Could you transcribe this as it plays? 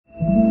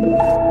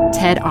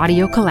TED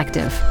Audio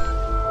Collective.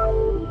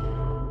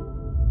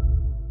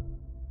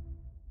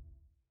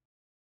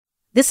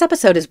 This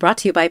episode is brought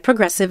to you by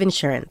Progressive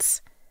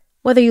Insurance.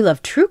 Whether you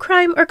love true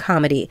crime or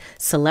comedy,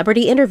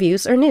 celebrity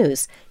interviews or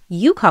news,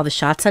 you call the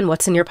shots on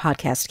what's in your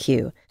podcast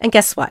queue. And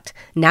guess what?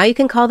 Now you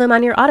can call them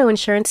on your auto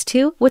insurance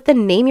too with the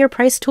Name Your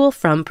Price tool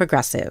from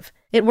Progressive.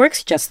 It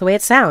works just the way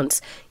it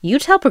sounds. You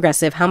tell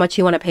Progressive how much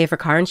you want to pay for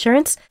car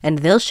insurance, and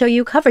they'll show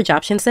you coverage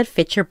options that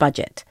fit your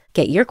budget.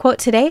 Get your quote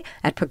today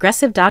at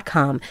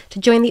Progressive.com to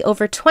join the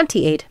over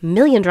 28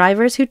 million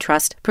drivers who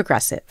trust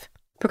Progressive.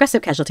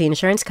 Progressive Casualty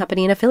Insurance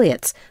Company and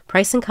Affiliates.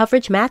 Price and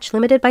coverage match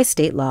limited by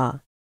state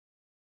law.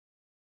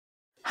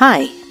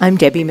 Hi, I'm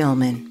Debbie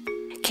Millman.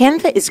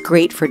 Canva is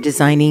great for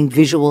designing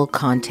visual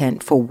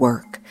content for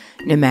work,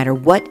 no matter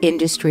what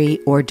industry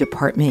or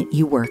department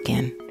you work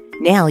in.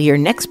 Nail your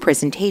next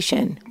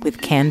presentation with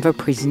Canva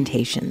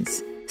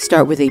Presentations.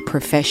 Start with a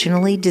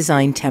professionally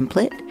designed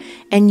template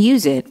and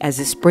use it as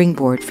a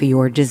springboard for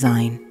your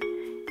design.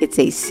 It's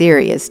a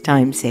serious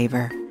time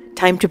saver.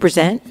 Time to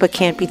present but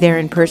can't be there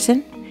in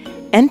person?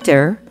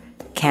 Enter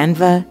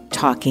Canva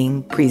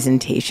Talking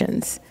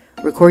Presentations.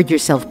 Record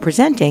yourself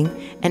presenting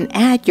and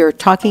add your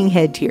talking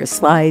head to your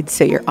slides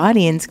so your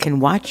audience can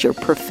watch your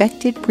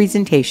perfected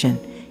presentation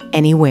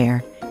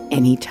anywhere,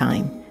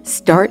 anytime.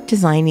 Start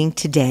designing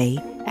today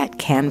at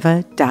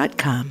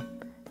canva.com.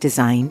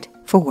 Designed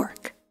for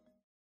work.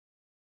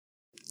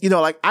 You know,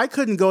 like I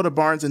couldn't go to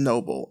Barnes &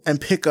 Noble and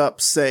pick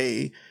up,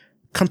 say,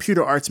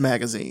 Computer Arts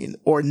Magazine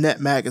or Net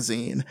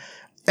Magazine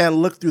and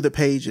look through the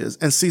pages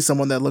and see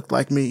someone that looked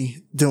like me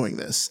doing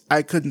this.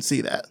 I couldn't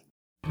see that.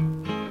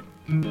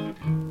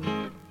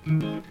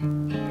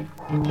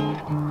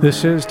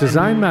 This is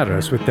Design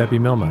Matters with Debbie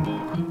Millman.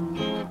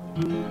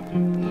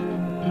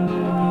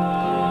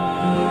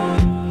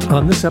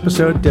 On this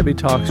episode, Debbie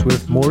talks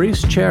with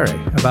Maurice Cherry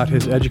about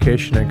his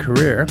education and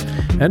career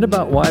and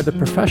about why the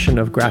profession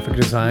of graphic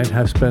design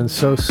has been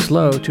so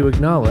slow to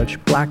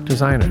acknowledge Black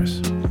designers.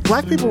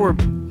 Black people were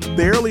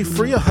barely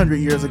free 100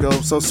 years ago,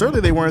 so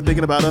certainly they weren't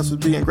thinking about us as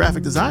being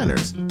graphic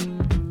designers.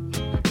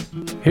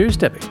 Here's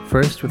Debbie,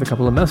 first with a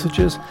couple of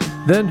messages,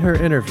 then her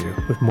interview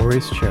with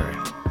Maurice Cherry.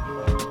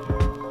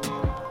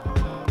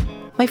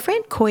 My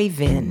friend Khoi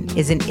Vinh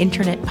is an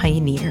internet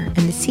pioneer and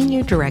the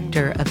senior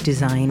director of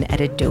design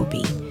at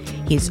Adobe.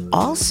 He's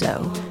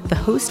also the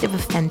host of a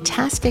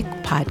fantastic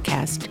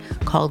podcast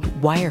called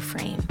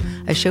Wireframe,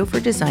 a show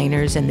for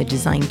designers and the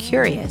design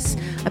curious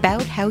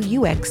about how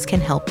UX can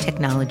help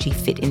technology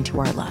fit into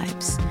our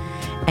lives.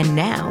 And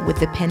now, with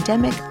the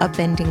pandemic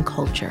upending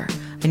culture,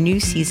 a new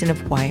season of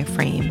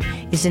Wireframe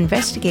is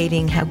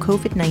investigating how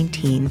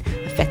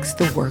COVID-19 affects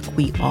the work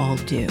we all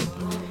do.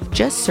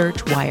 Just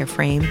search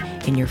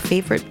Wireframe in your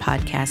favorite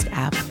podcast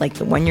app like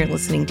the one you're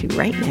listening to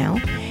right now,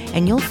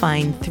 and you'll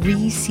find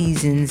 3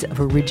 seasons of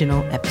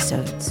original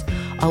episodes.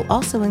 I'll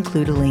also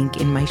include a link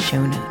in my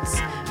show notes.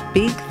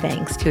 Big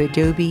thanks to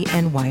Adobe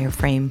and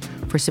Wireframe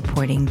for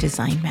supporting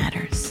Design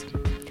Matters.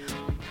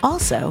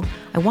 Also,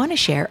 I want to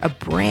share a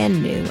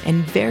brand new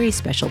and very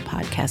special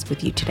podcast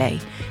with you today.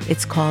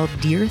 It's called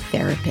Dear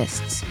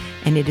Therapists,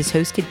 and it is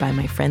hosted by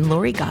my friend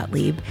Lori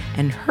Gottlieb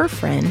and her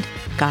friend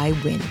Guy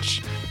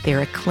Winch.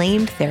 They're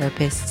acclaimed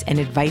therapists and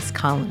advice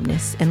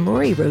columnists, and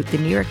Lori wrote the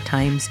New York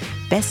Times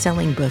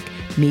best-selling book,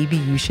 Maybe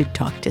You Should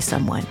Talk to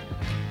Someone.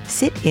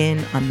 Sit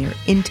in on their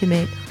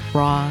intimate,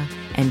 raw,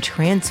 and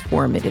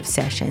transformative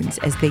sessions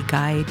as they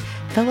guide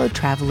fellow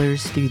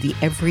travelers through the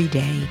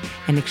everyday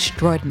and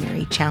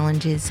extraordinary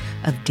challenges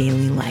of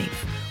daily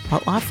life,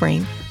 while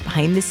offering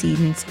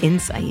behind-the-scenes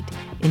insight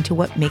into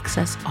what makes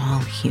us all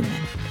human.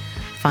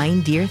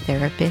 Find Dear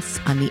Therapists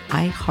on the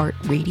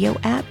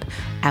iHeartRadio app,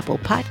 Apple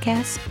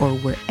Podcasts, or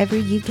wherever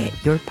you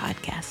get your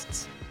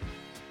podcasts.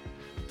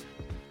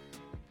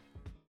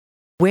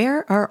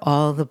 Where are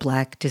all the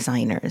Black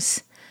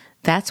designers?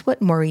 That's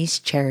what Maurice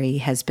Cherry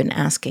has been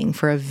asking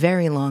for a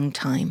very long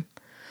time.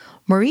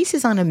 Maurice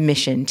is on a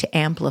mission to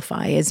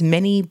amplify as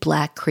many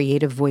Black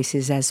creative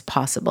voices as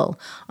possible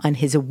on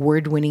his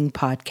award-winning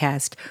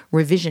podcast,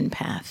 Revision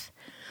Path.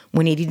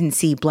 When he didn't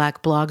see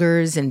Black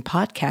bloggers and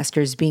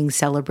podcasters being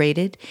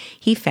celebrated,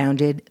 he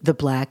founded the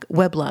Black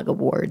Weblog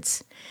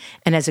Awards.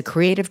 And as a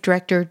creative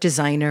director,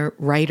 designer,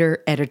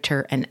 writer,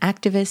 editor, and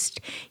activist,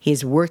 he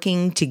is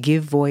working to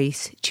give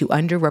voice to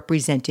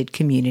underrepresented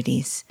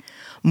communities.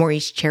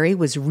 Maurice Cherry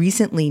was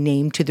recently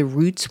named to the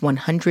Roots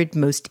 100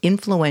 Most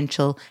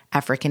Influential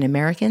African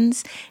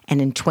Americans,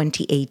 and in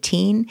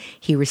 2018,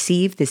 he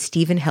received the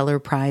Stephen Heller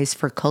Prize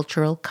for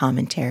Cultural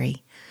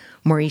Commentary.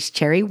 Maurice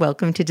Cherry,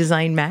 welcome to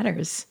Design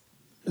Matters.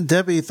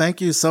 Debbie,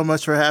 thank you so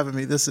much for having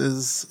me. This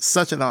is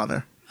such an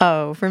honor.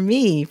 Oh, for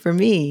me.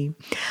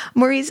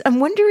 Maurice,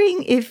 I'm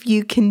wondering if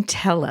you can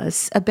tell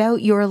us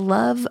about your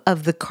love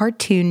of the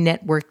Cartoon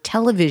Network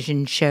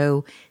television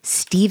show,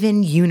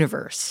 Steven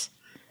Universe.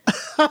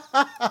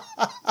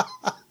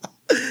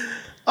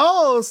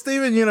 Oh,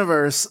 Steven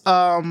Universe.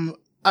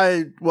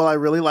 I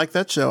really like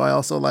that show. I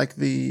also like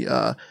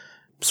the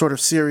sort of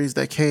series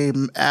that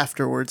came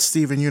afterwards,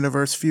 Steven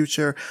Universe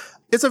Future.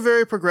 It's a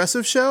very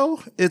progressive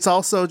show. It's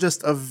also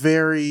just a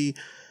very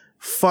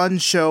fun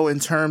show in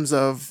terms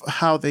of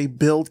how they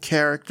build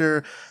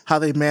character, how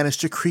they manage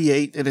to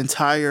create an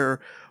entire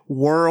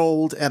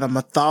world and a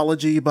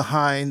mythology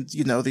behind,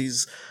 you know,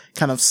 these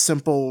kind of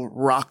simple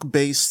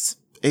rock-based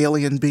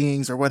alien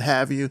beings or what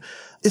have you.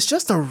 It's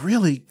just a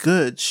really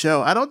good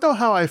show. I don't know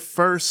how I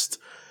first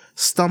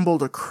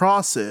stumbled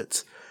across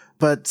it,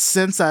 but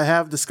since I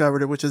have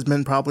discovered it, which has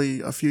been probably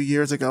a few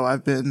years ago,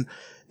 I've been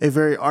a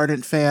very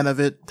ardent fan of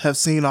it, have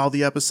seen all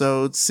the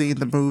episodes, seen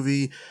the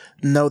movie,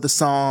 know the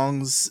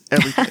songs,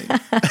 everything.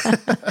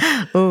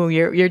 Oh,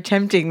 you're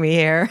tempting me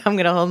here. I'm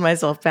going to hold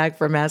myself back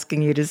from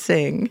asking you to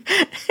sing.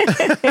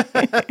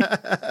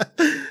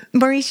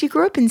 Maurice, you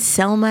grew up in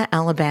Selma,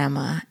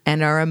 Alabama,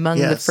 and are among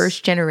the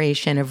first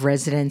generation of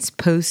residents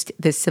post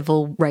the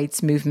civil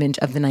rights movement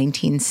of the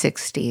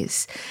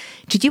 1960s.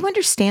 Did you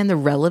understand the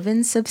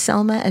relevance of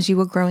Selma as you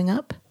were growing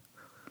up?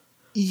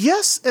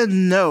 Yes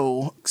and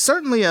no.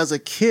 Certainly as a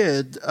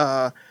kid,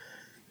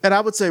 and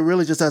I would say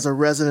really just as a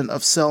resident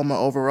of Selma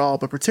overall,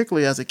 but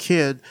particularly as a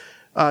kid,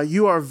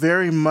 you are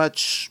very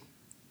much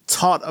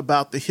taught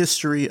about the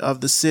history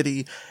of the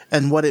city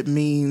and what it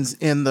means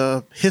in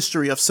the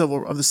history of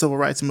the civil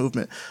rights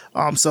movement.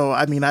 So,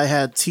 I mean, I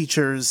had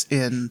teachers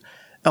in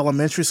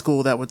elementary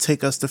school that would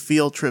take us to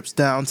field trips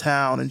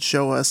downtown and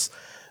show us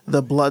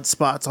the blood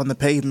spots on the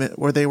pavement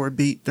where they were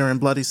beat during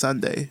Bloody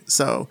Sunday.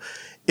 So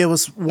it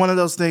was one of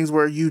those things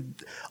where you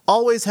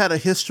always had a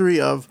history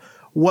of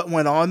what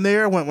went on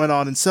there, what went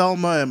on in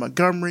Selma and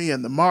Montgomery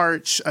and the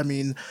March. I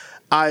mean,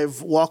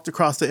 I've walked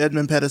across the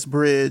Edmund Pettus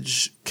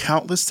Bridge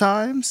countless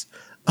times.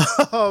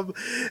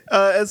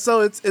 And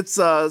so it's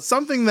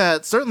something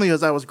that certainly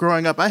as I was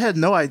growing up, I had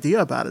no idea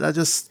about it. I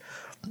just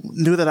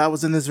knew that I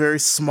was in this very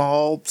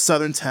small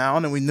southern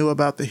town and we knew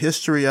about the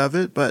history of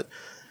it, but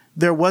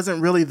there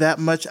wasn't really that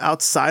much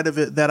outside of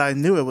it that I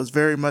knew. It was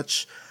very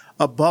much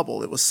a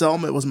bubble. It was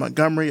Selma, it was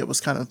Montgomery, it was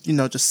kind of, you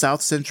know, just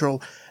South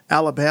Central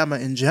Alabama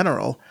in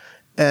general.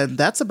 And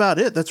that's about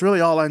it. That's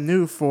really all I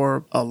knew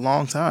for a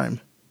long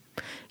time.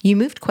 You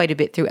moved quite a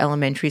bit through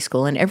elementary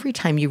school, and every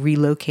time you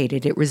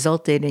relocated, it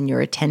resulted in your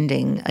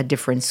attending a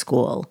different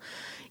school.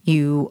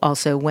 You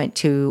also went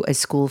to a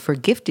school for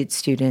gifted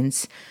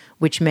students,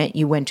 which meant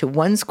you went to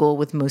one school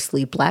with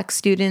mostly Black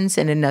students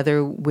and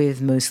another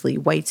with mostly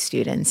white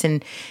students.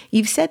 And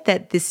you've said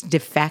that this de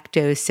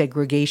facto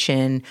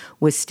segregation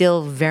was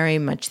still very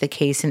much the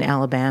case in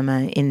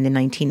Alabama in the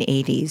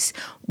 1980s.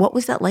 What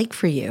was that like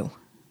for you?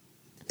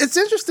 It's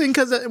interesting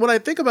because when I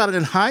think about it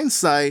in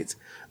hindsight,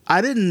 I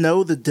didn't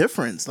know the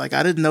difference. Like,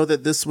 I didn't know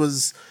that this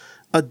was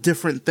a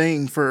different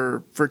thing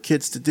for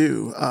kids to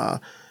do.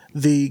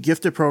 The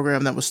gifted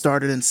program that was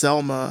started in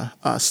Selma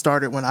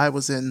started when I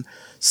was in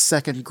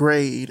second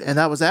grade. And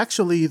I was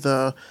actually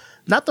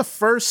not the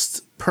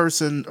first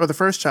person or the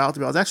first child to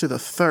be, I was actually the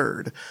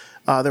third.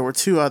 There were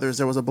two others.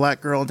 There was a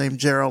Black girl named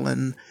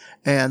Geraldine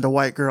and a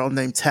white girl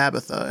named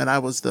Tabitha. And I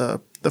was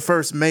the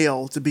first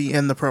male to be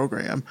in the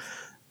program.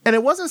 And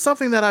it wasn't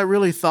something that I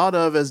really thought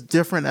of as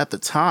different at the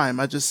time.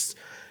 I just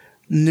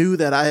knew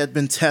that I had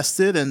been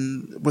tested,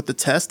 and with the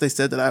test, they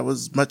said that I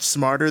was much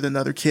smarter than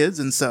other kids.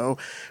 And so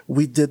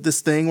we did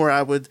this thing where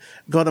I would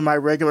go to my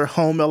regular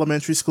home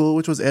elementary school,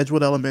 which was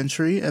Edgewood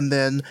Elementary. And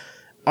then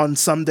on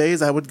some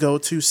days I would go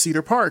to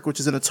Cedar Park, which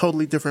is in a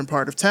totally different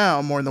part of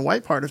town, more in the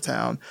white part of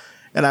town.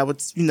 And I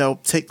would, you know,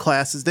 take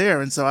classes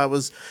there. And so I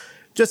was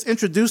just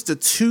introduced to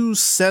two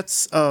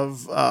sets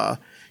of,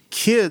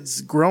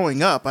 kids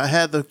growing up. I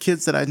had the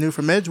kids that I knew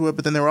from Edgewood,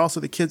 but then there were also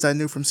the kids I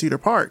knew from Cedar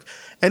Park.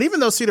 And even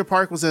though Cedar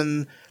Park was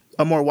in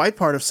a more white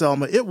part of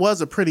Selma, it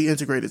was a pretty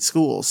integrated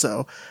school.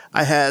 So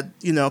I had,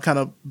 you know, kind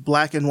of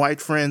Black and white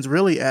friends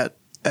really at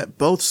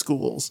both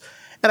schools.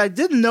 And I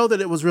didn't know that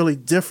it was really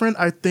different,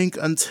 I think,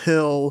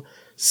 until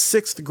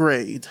sixth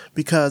grade,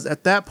 because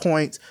at that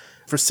point,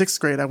 for sixth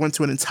grade, I went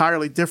to an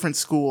entirely different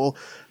school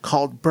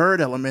called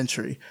Byrd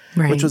Elementary,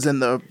 which was in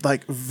the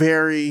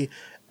very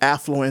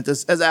affluent,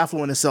 as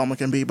affluent as Selma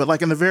can be, but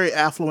like in the very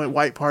affluent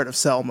white part of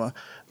Selma.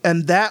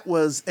 And that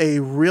was a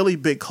really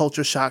big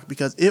culture shock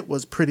because it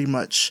was pretty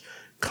much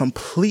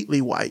completely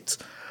white.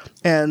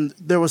 And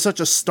there was such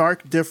a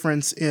stark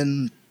difference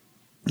in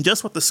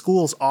just what the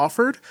schools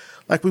offered.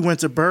 Like, we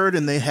went to Byrd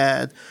and they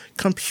had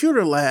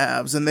computer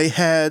labs and they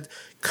had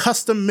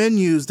custom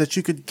menus that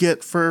you could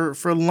get for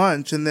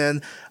lunch. And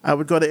then I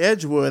would go to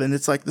Edgewood and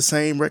it's like the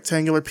same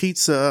rectangular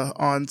pizza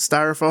on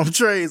styrofoam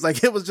trays.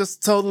 Like, it was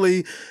just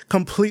totally,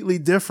 completely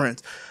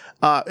different.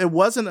 It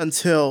wasn't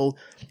until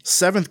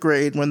seventh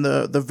grade when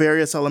the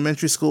various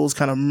elementary schools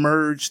kind of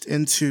merged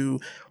into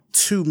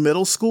two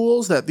middle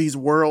schools that these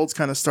worlds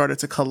kind of started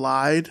to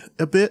collide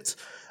a bit.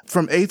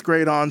 From eighth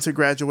grade on to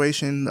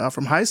graduation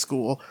from high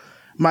school,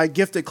 my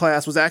gifted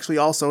class was actually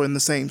also in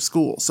the same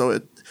school. So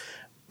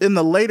in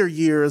the later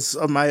years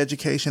of my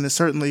education, it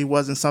certainly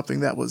wasn't something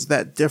that was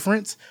that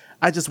different.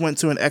 I just went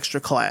to an extra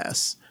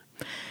class.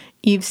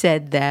 You've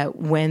said that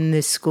when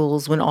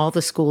all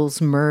the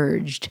schools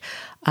merged,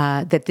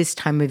 that this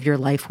time of your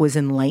life was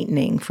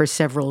enlightening for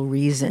several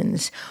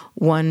reasons.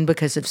 One,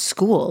 because of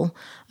school,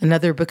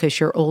 another because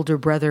your older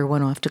brother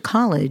went off to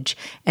college,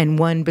 and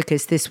one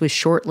because this was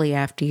shortly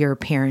after your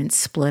parents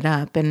split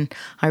up. And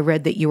I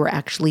read that you were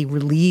actually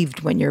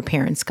relieved when your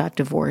parents got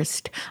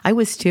divorced. I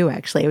was too,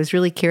 actually. I was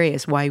really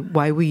curious. Why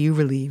were you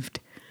relieved?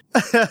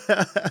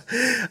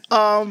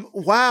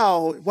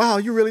 Wow,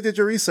 you really did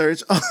your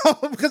research.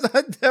 Because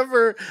I'd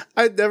never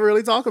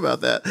really talk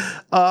about that.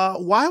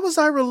 Why was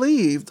I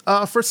relieved?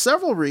 For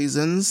several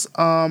reasons.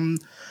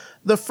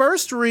 The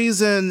first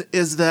reason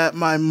is that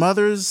my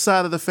mother's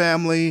side of the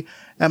family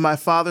and my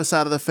father's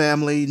side of the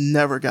family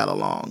never got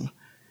along.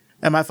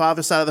 And my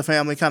father's side of the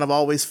family kind of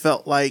always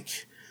felt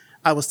like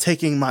I was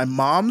taking my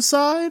mom's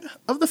side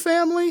of the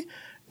family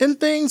in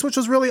things, which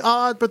was really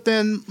odd. But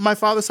then my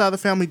father's side of the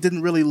family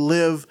didn't really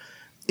live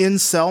in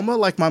Selma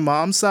like my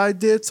mom's side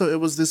did. So it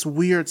was this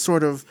weird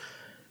sort of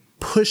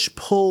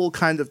push-pull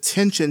kind of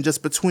tension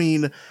just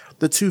between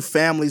the two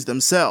families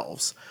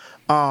themselves.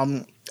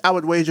 I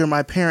would wager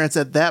my parents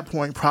at that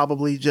point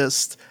probably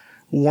just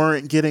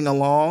weren't getting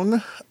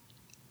along.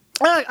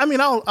 I mean,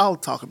 I'll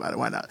talk about it.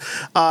 Why not?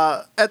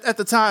 At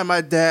the time,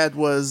 my dad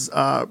was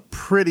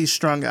pretty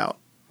strung out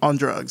on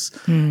drugs.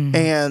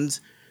 And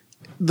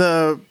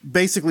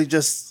basically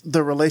just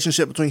the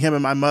relationship between him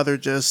and my mother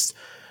just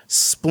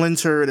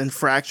splintered and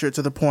fractured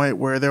to the point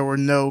where there was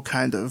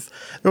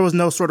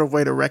no sort of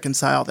way to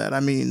reconcile that. I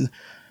mean,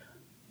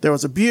 there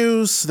was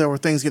abuse, there were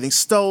things getting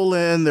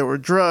stolen, there were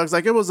drugs,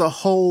 like it was a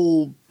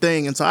whole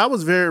thing. And so I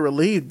was very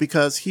relieved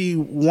because he,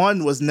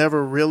 one, was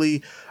never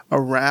really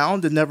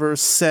around and never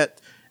set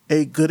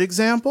a good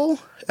example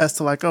as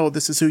to like, oh,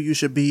 this is who you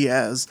should be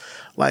as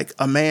like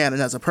a man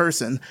and as a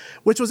person,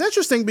 which was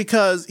interesting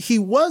because he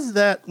was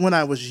that when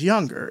I was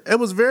younger. It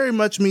was very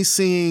much me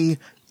seeing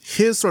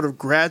his sort of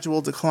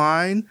gradual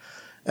decline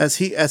as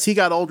he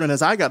got older and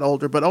as I got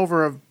older, but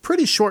over a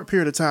pretty short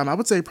period of time. I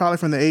would say probably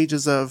from the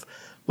ages of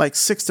like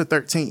 6 to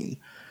 13.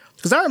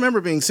 Because I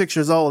remember being 6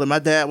 years old and my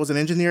dad was an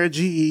engineer at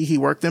GE. He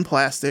worked in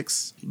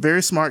plastics,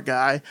 very smart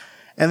guy.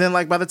 And then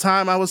like by the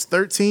time I was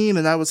 13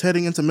 and I was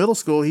heading into middle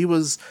school, he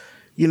was,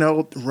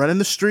 running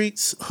the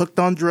streets, hooked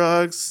on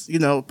drugs,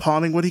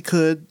 pawning what he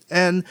could.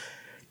 And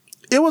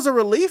it was a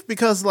relief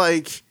because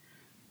like,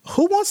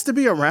 who wants to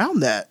be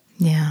around that?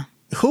 Yeah.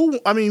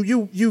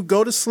 You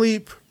go to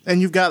sleep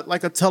and you've got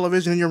like a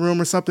television in your room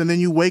or something, then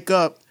you wake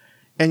up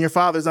and your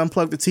father's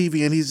unplugged the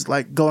TV and he's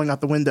like going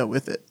out the window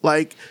with it.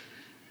 Like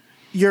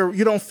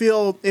you don't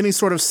feel any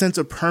sort of sense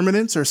of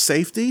permanence or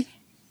safety.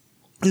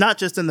 Not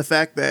just in the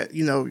fact that,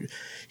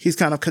 he's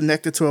kind of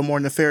connected to a more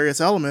nefarious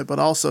element, but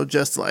also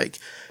just like,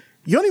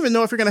 you don't even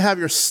know if you're going to have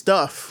your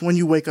stuff when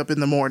you wake up in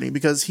the morning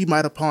because he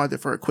might have pawned it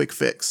for a quick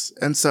fix.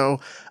 And so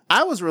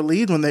I was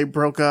relieved when they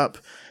broke up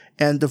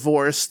and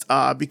divorced,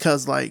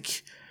 because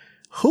like,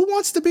 who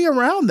wants to be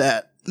around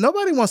that?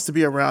 Nobody wants to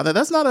be around that.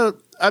 That's not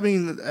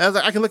as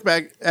I can look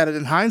back at it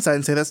in hindsight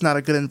and say that's not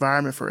a good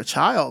environment for a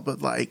child,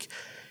 but like,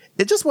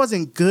 it just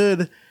wasn't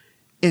good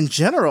in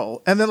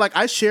general. And then like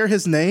I share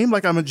his name,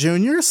 like I'm a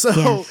junior. So,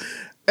 yes.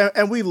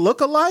 and we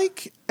look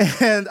alike.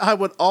 And I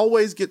would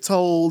always get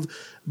told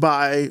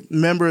by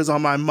members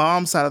on my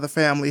mom's side of the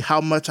family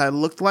how much I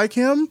looked like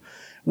him,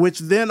 which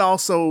then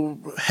also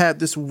had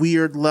this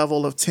weird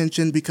level of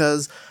tension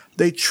because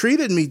they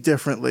treated me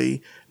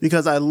differently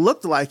because I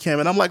looked like him.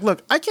 And I'm like,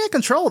 look, I can't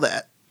control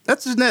that.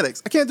 That's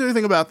genetics. I can't do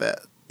anything about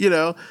that,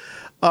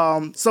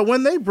 So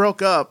when they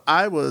broke up,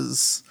 I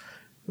was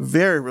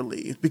very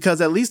relieved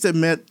because at least it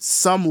meant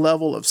some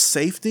level of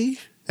safety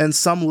and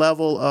some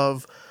level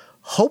of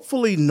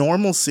hopefully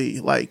normalcy.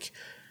 Like,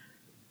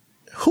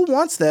 who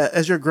wants that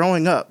as you're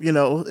growing up?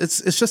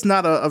 It's just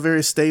not a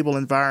very stable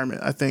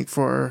environment, I think,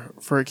 for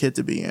a kid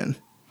to be in.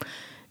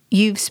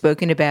 You've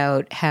spoken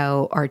about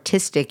how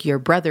artistic your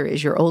brother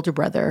is, your older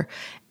brother,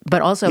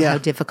 but also how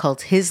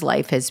difficult his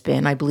life has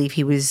been. I believe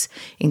he was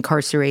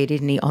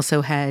incarcerated and he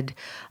also had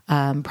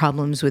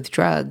problems with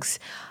drugs.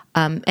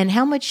 And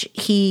how much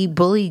he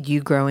bullied you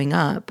growing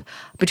up.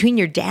 Between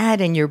your dad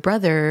and your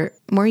brother,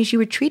 Maurice, you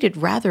were treated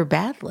rather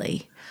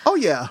badly. Oh,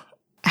 yeah.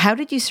 How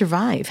did you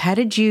survive? How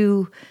did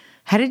you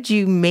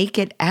make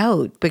it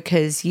out?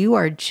 Because you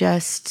are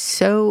just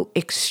so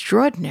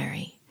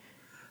extraordinary.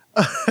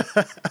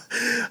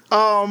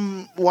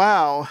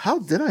 Wow. How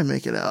did I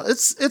make it out?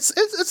 It's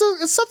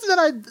something that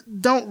I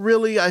don't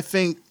really, I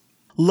think,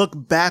 look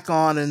back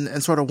on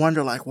and sort of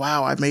wonder like,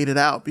 wow, I made it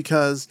out,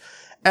 because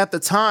at the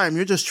time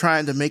you're just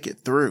trying to make it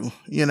through,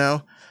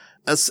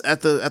 As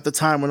at the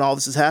time when all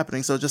this is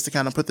happening. So just to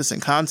kind of put this in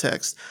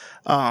context,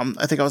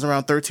 I think I was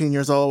around 13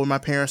 years old when my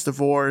parents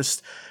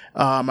divorced.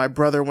 My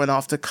brother went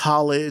off to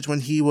college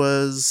when he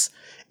was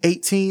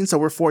 18. So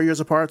we're 4 years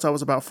apart. So I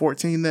was about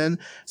 14 then.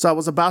 So I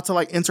was about to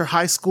like enter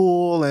high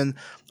school and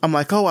I'm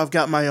like, oh, I've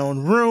got my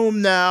own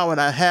room now and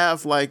I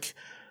have like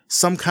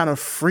some kind of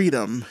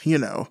freedom,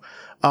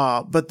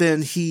 but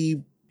then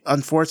he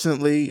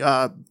unfortunately,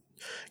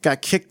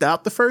 got kicked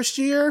out the first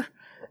year.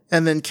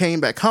 and then came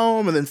back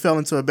home and then fell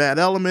into a bad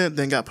element,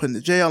 then got put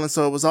into jail. And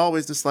so it was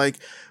always this like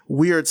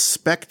weird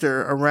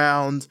specter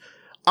around,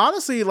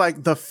 honestly,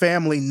 like the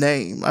family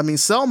name. I mean,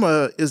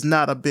 Selma is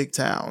not a big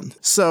town.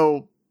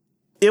 So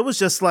it was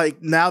just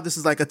like, now this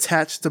is like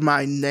attached to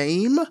my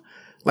name.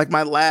 Like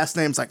my last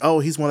name's like, oh,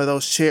 he's one of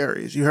those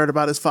Cherries. You heard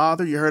about his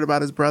father, you heard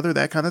about his brother,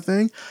 that kind of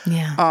thing.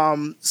 Yeah.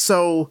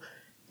 So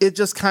it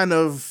just kind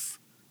of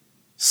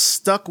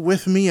stuck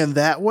with me in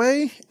that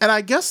way. And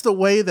I guess the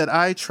way that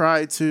I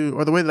tried to,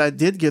 or the way that I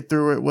did get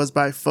through it, was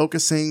by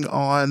focusing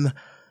on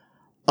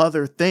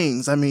other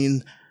things. I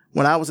mean,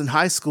 when I was in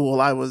high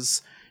school, I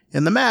was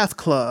in the math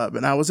club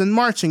and I was in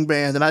marching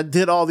band, and I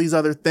did all these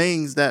other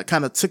things that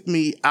kind of took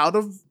me out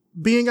of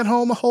being at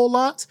home a whole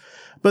lot.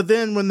 But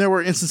then when there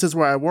were instances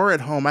where I were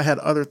at home, I had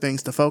other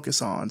things to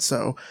focus on.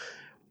 So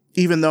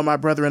even though my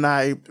brother and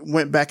I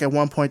went back at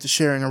one point to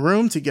sharing a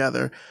room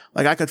together,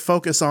 like I could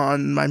focus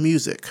on my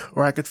music,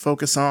 or I could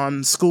focus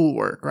on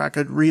schoolwork, or I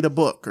could read a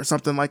book or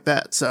something like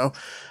that. So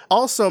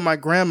also my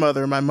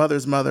grandmother, my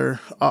mother's mother,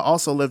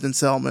 also lived in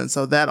Selma. And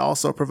so that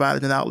also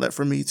provided an outlet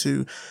for me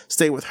to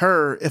stay with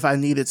her if I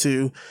needed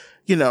to,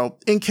 you know,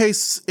 in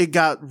case it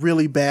got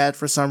really bad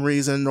for some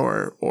reason,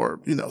 or,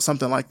 you know,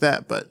 something like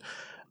that. But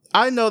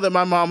I know that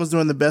my mom was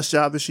doing the best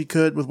job that she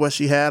could with what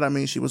she had. I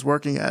mean, she was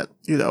working at,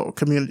 you know,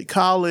 community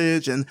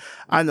college, and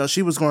I know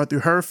she was going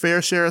through her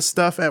fair share of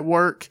stuff at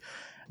work.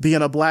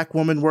 Being a Black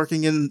woman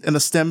working in a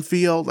STEM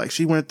field, like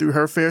she went through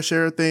her fair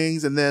share of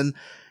things, and then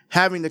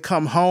having to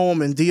come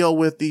home and deal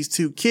with these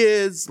two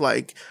kids.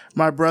 Like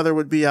my brother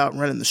would be out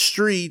running the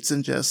streets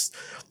and just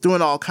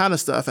doing all kind of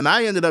stuff. And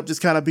I ended up just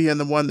kind of being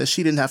the one that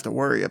she didn't have to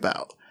worry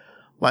about.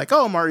 Like,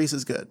 oh, Maurice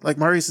is good. Like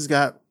Maurice has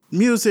got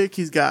music,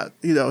 he's got,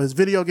 you know, his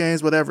video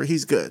games, whatever,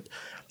 he's good.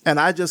 And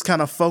I just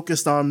kind of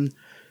focused on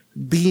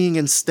being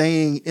and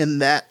staying in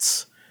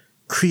that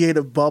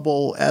creative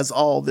bubble as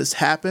all this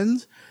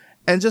happened,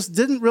 and just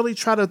didn't really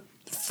try to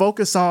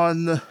focus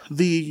on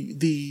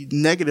the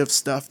negative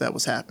stuff that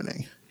was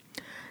happening.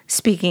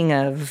 Speaking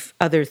of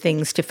other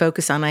things to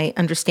focus on, I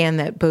understand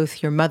that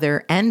both your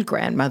mother and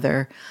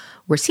grandmother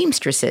were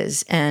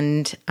seamstresses,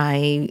 and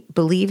I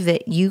believe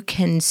that you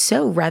can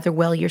sew rather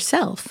well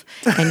yourself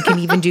and can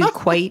even do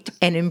quite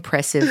an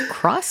impressive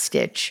cross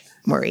stitch,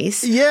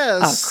 Maurice.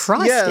 Yes.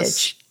 Cross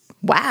stitch.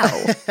 Wow.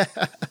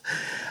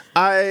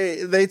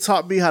 They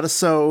taught me how to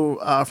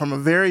sew from a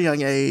very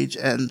young age,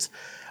 and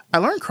I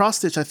learned cross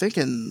stitch, I think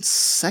in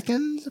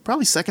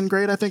probably second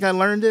grade, I think I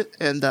learned it.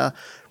 And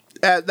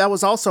that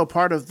was also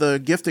part of the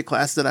gifted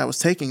class that I was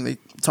taking. They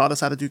taught us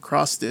how to do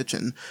cross stitch,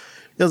 and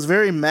it was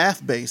very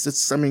math based.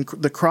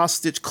 The cross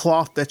stitch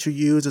cloth that you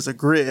use is a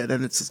grid,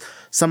 and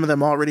some of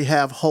them already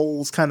have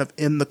holes kind of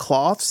in the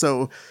cloth.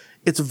 So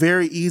it's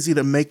very easy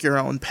to make your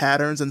own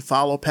patterns and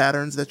follow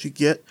patterns that you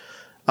get.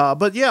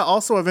 But yeah,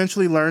 also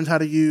eventually learned how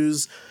to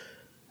use,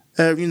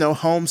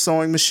 home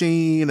sewing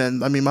machine.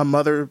 And I mean, my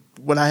mother,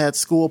 when I had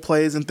school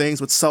plays and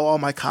things, would sew all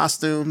my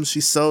costumes.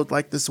 She sewed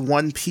like this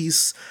one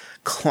piece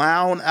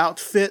clown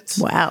outfit.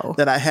 Wow.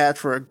 That I had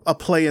for a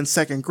play in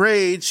second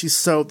grade. She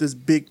sewed this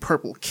big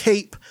purple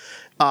cape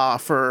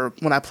for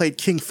when I played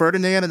King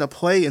Ferdinand in a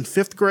play in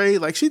fifth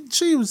grade. Like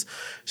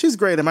she's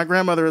great. And my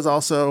grandmother is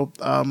also,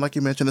 like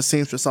you mentioned, a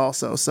seamstress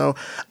also. So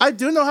I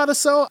do know how to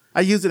sew.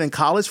 I used it in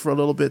college for a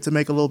little bit to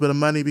make a little bit of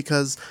money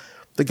because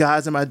the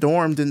guys in my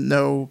dorm didn't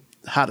know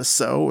how to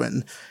sew.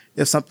 And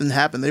if something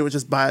happened, they would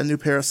just buy a new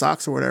pair of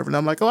socks or whatever. And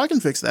I'm like, oh, I can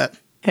fix that.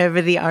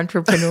 Ever the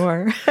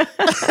entrepreneur.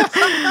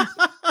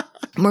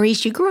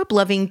 Maurice, you grew up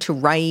loving to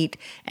write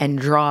and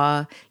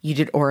draw. You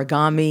did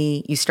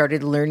origami. You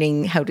started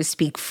learning how to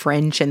speak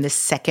French in the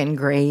second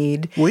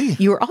grade. Oui.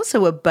 You were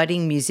also a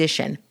budding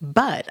musician,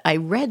 but I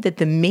read that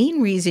the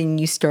main reason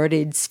you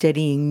started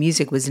studying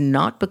music was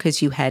not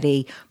because you had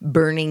a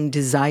burning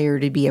desire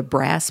to be a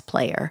brass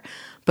player,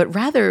 but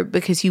rather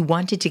because you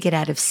wanted to get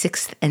out of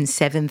 6th and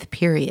 7th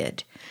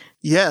period.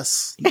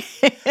 Yes,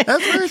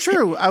 that's very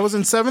true. I was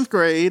in 7th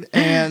grade,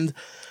 and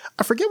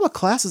I forget what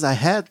classes I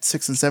had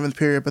 6th and 7th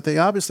period, but they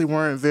obviously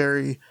weren't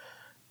very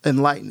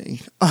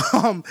enlightening.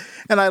 And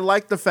I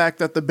liked the fact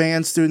that the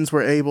band students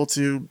were able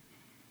to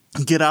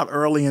get out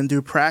early and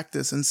do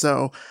practice. And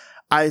so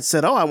I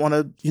said, oh, I want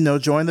to,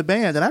 join the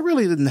band. And I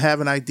really didn't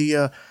have an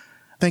idea.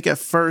 I think at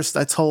first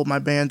I told my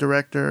band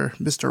director,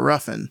 Mr.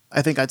 Ruffin,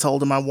 I think I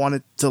told him I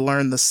wanted to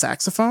learn the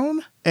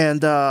saxophone.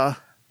 And the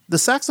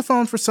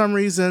saxophone, for some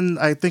reason,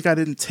 I think I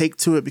didn't take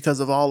to it because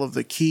of all of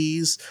the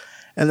keys.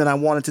 And then I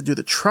wanted to do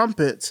the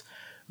trumpet,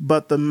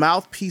 but the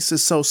mouthpiece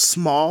is so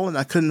small and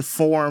I couldn't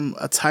form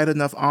a tight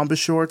enough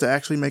embouchure to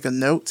actually make a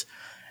note.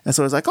 And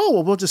so I was like, oh,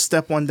 well, we'll just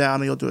step one down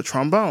and you'll do a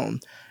trombone.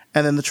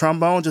 And then the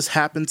trombone just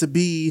happened to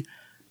be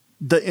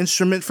the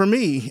instrument for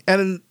me.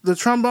 And the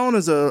trombone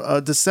is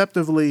a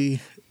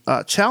deceptively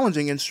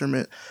challenging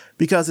instrument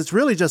because it's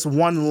really just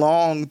one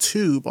long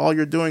tube. All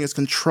you're doing is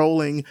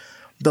controlling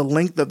the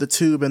length of the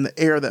tube and the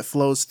air that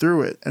flows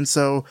through it. And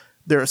so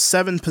there are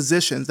 7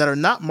 positions that are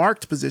not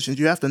marked positions.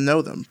 You have to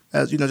know them,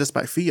 as just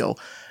by feel.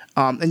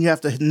 And you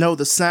have to know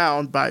the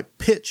sound by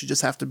pitch. You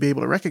just have to be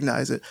able to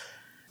recognize it.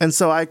 And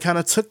so I kind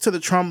of took to the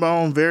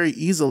trombone very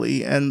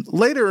easily. And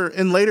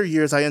in later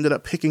years, I ended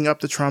up picking up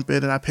the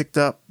trumpet, and I picked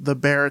up the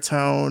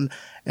baritone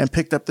and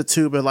picked up the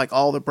tuba, like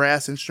all the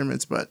brass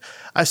instruments. But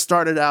I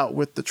started out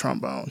with the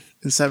trombone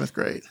in 7th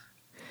grade.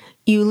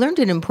 You learned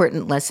an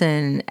important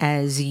lesson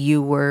as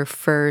you were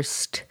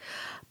first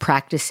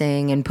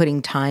practicing and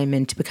putting time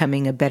into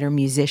becoming a better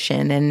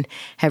musician, and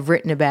have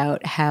written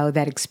about how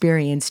that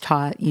experience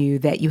taught you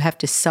that you have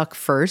to suck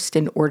first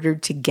in order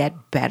to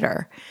get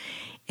better.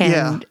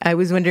 And I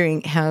was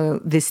wondering how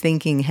this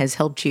thinking has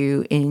helped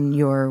you in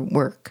your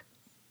work.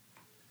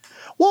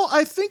 Well,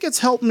 I think it's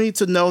helped me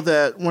to know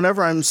that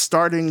whenever I'm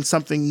starting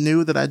something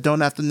new, that I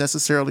don't have to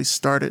necessarily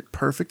start it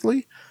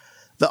perfectly.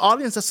 The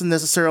audience doesn't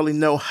necessarily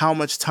know how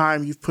much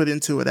time you've put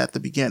into it at the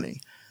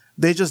beginning.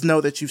 They just know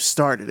that you've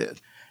started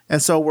it.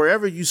 And so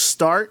wherever you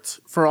start,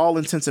 for all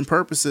intents and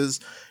purposes,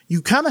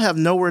 you kind of have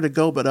nowhere to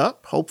go but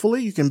up.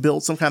 Hopefully, you can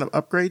build some kind of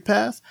upgrade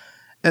path.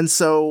 And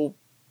so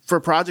for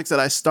projects that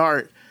I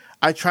start,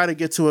 I try to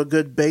get to a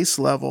good base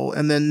level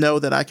and then know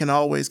that I can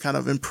always kind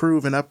of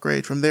improve and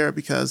upgrade from there,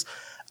 because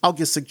I'll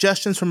get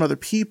suggestions from other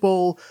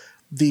people.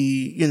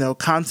 The,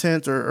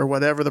 content or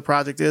whatever the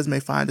project is may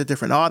find a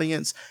different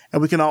audience,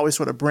 and we can always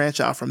sort of branch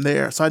out from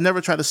there. So I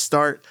never try to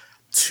start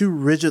too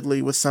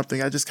rigidly with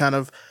something. I just kind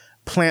of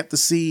plant the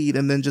seed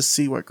and then just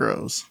see what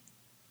grows.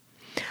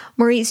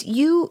 Maurice,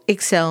 you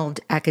excelled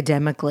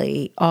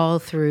academically all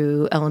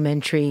through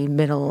elementary,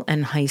 middle,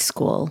 and high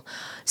school.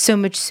 So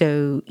much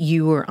so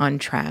you were on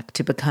track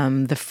to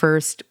become the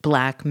first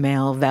Black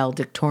male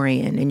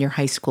valedictorian in your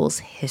high school's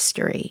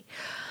history.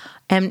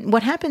 And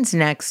what happens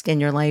next in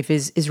your life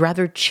is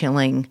rather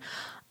chilling.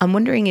 I'm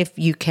wondering if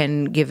you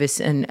can give us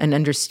an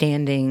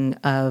understanding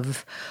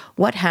of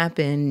what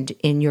happened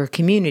in your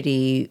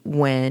community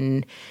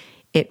when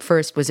it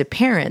first was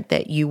apparent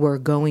that you were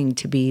going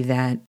to be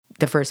the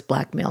first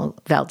Black male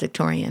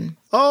valedictorian.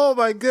 Oh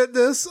my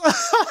goodness.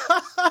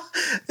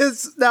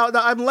 Now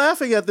I'm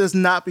laughing at this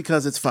not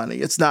because it's funny.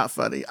 It's not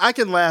funny. I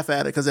can laugh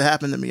at it because it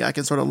happened to me. I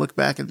can sort of look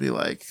back and be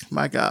like,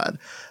 my God.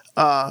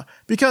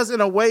 Because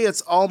in a way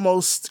it's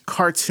almost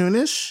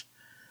cartoonish.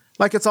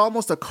 Like it's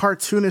almost a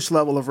cartoonish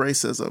level of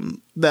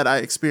racism that I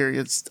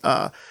experienced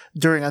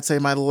during, I'd say,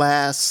 my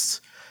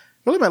last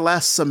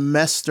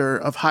semester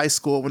of high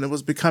school, when it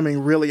was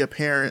becoming really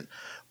apparent,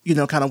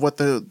 kind of what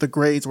the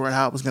grades were and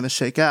how it was going to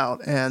shake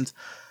out. And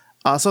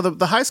so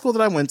the high school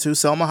that I went to,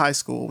 Selma High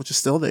School, which is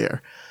still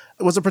there,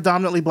 it was a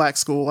predominantly Black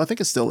school. I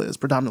think it still is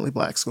predominantly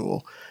Black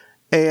school.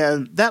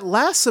 And that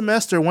last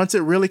semester, once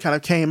it really kind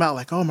of came out,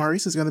 like, oh,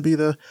 Maurice is going to be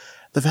the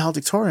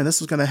valedictorian, this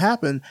was going to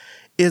happen,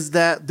 is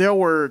that there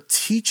were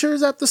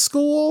teachers at the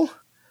school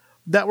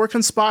that were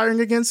conspiring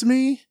against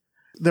me.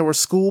 There were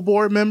school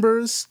board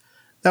members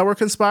that were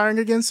conspiring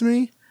against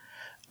me.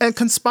 And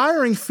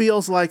conspiring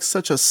feels like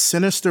such a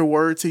sinister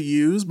word to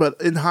use, but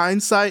in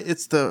hindsight,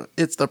 it's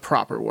the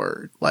proper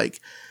word. Like,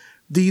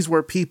 these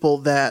were people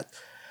that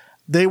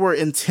they were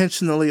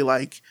intentionally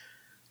like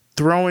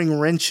throwing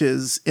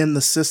wrenches in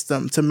the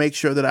system to make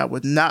sure that I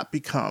would not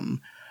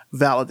become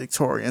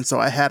valedictorian. So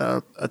I had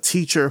a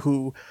teacher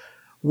who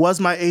was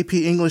my AP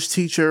English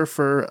teacher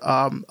for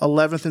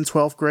 11th and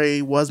 12th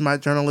grade, was my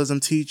journalism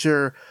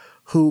teacher,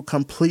 who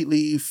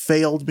completely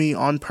failed me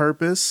on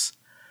purpose.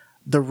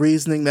 The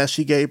reasoning that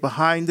she gave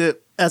behind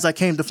it, as I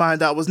came to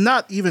find out, was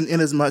not even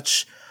in as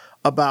much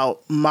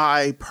about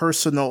my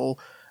personal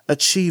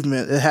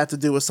achievement. It had to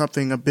do with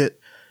something a bit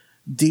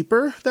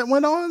deeper that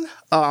went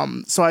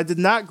on. So I did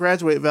not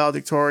graduate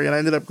valedictorian. I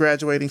ended up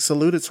graduating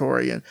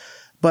salutatorian.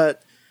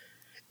 But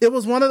it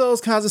was one of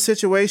those kinds of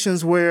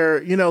situations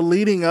where,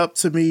 leading up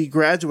to me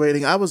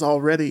graduating, I was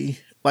already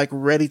like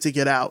ready to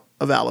get out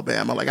of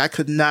Alabama. Like I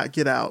could not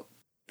get out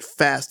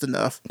fast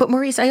enough. But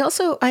Maurice, I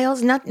also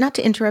not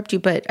to interrupt you,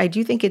 but I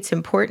do think it's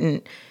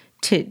important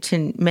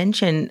to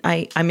mention,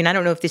 I mean, I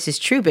don't know if this is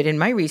true, but in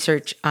my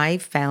research, I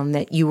found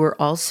that you were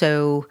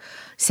also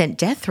sent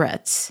death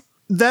threats.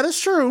 That is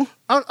true.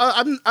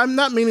 I'm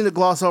not meaning to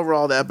gloss over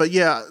all that, but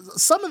yeah,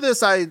 some of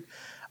this I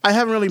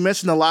haven't really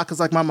mentioned a lot because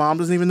like my mom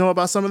doesn't even know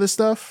about some of this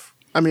stuff.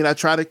 I mean, I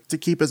try to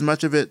keep as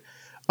much of it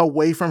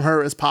away from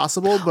her as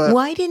possible, but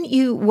why didn't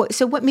you?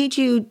 So what made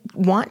you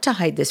want to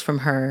hide this from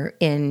her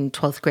in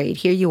 12th grade?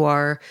 Here you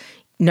are,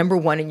 number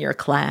one in your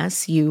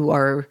class. You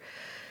are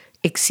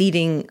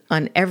exceeding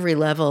on every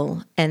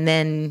level, and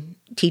then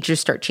teachers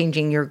start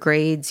changing your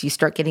grades. You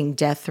start getting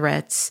death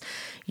threats.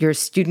 Your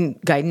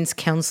student guidance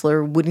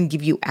counselor wouldn't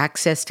give you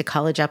access to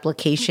college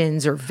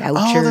applications or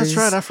vouchers. Oh, that's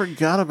right. I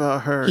forgot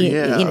about her.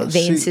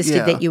 They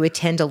insisted that you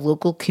attend a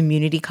local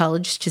community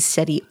college to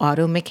study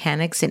auto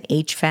mechanics and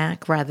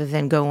HVAC rather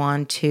than go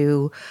on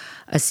to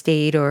a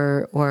state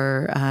or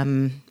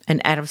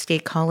an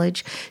out-of-state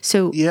college.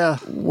 So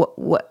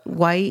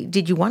why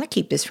did you want to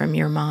keep this from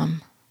your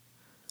mom?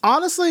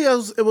 Honestly,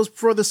 it was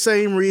for the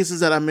same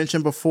reasons that I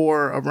mentioned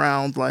before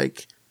around,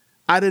 like,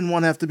 I didn't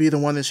want to have to be the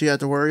one that she had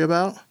to worry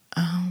about.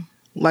 Oh.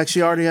 Like,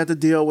 she already had to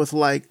deal with,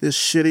 like, this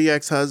shitty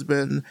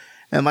ex-husband,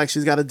 and, like,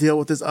 she's got to deal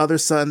with this other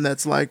son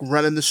that's, like,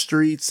 running the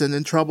streets and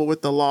in trouble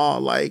with the law.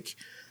 Like,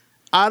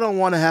 I don't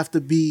want to have to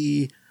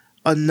be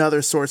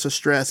another source of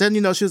stress. And,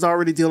 she was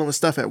already dealing with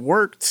stuff at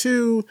work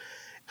too.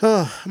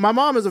 My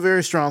mom is a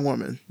very strong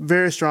woman,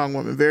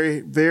 very,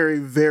 very,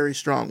 very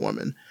strong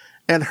woman.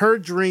 And her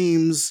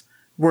dreams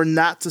were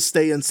not to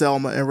stay in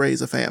Selma and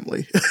raise a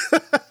family.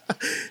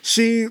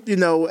 She,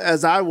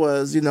 as I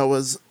was,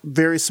 was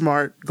very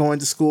smart, going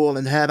to school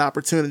and had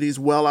opportunities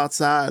well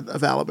outside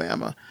of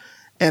Alabama,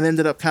 and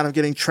ended up kind of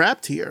getting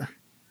trapped here.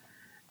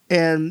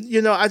 And,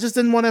 I just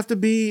didn't want to have to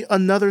be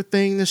another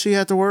thing that she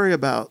had to worry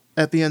about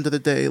at the end of the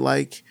day.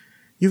 Like,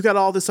 you've got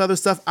all this other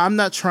stuff. I'm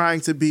not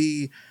trying to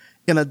be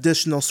an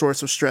additional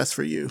source of stress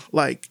for you.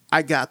 Like,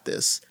 I got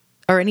this.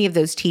 Are any of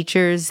those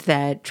teachers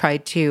that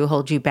tried to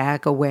hold you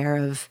back aware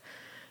of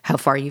how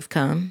far you've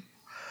come?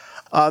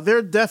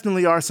 There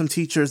definitely are some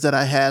teachers that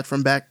I had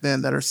from back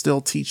then that are still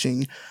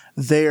teaching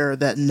there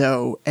that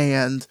know.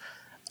 And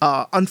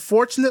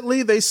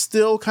unfortunately, they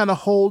still kind of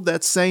hold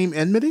that same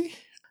enmity.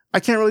 I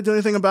can't really do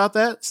anything about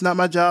that. It's not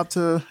my job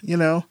to,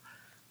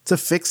 to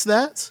fix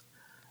that.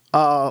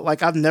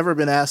 Like, I've never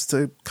been asked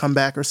to come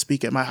back or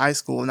speak at my high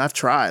school. And I've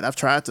tried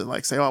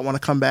to say, I want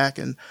to come back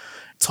and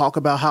talk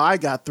about how I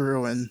got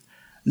through. And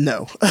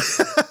no,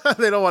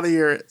 they don't want to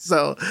hear it.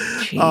 So,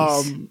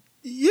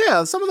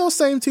 yeah, some of those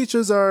same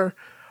teachers are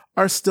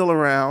still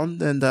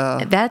around, and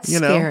that's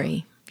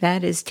scary.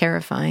 That is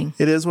terrifying.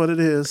 It is what it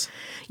is.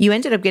 You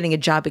ended up getting a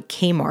job at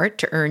Kmart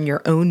to earn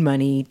your own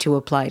money to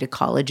apply to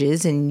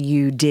colleges, and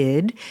you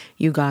did.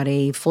 You got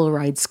a full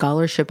ride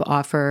scholarship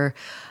offer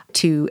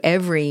to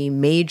every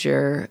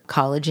major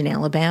college in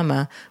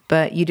Alabama,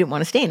 but you didn't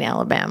want to stay in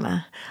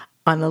Alabama.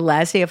 On the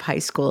last day of high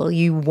school,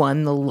 you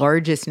won the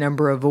largest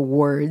number of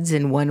awards,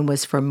 and one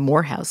was from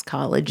Morehouse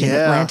College in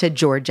Atlanta,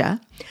 Georgia,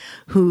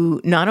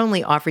 who not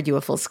only offered you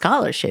a full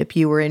scholarship,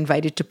 you were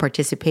invited to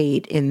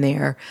participate in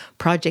their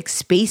Project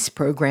Space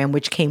program,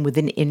 which came with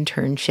an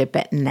internship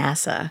at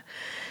NASA.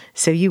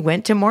 So you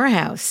went to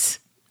Morehouse.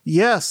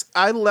 Yes,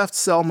 I left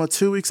Selma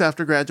 2 weeks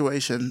after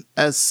graduation.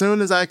 As soon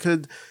as I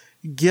could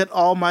get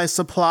all my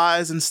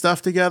supplies and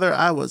stuff together,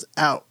 I was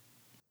out.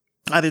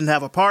 I didn't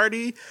have a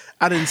party.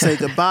 I didn't say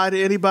goodbye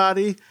to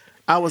anybody.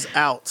 I was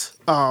out.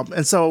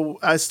 And so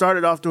I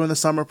started off doing the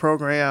summer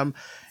program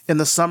in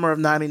the summer of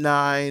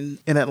 99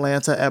 in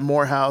Atlanta at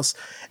Morehouse.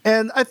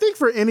 And I think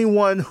for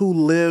anyone who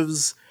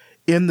lives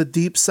in the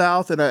Deep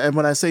South, and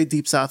when I say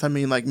Deep South, I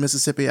mean like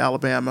Mississippi,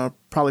 Alabama,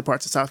 probably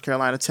parts of South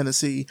Carolina,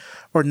 Tennessee,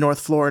 or North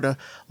Florida,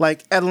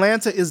 like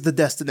Atlanta is the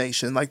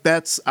destination. Like,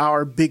 that's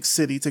our big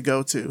city to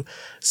go to.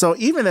 So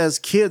even as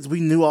kids, we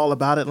knew all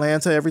about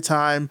Atlanta. Every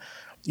time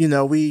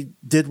we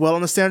did well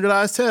on the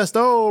standardized test.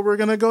 Oh, we're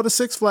going to go to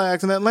Six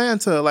Flags in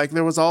Atlanta. Like,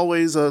 there was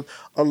always a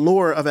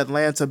lure of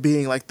Atlanta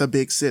being like the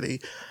big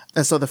city.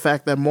 And so the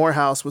fact that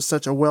Morehouse was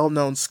such a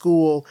well-known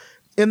school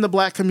in the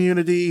Black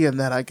community and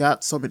that I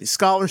got so many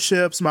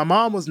scholarships, my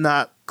mom was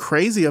not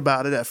crazy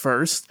about it at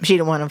first. She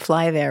didn't want to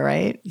fly there,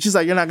 right? She's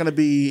like, you're not going to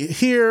be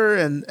here.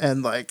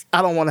 And like,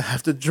 I don't want to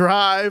have to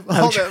drive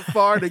all that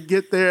far to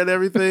get there and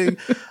everything.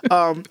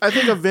 I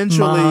think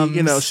eventually,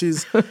 Moms.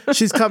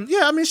 she's come.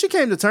 Yeah. I mean, she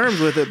came to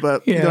terms with it,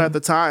 but at the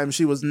time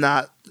she was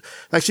not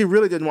like, she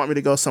really didn't want me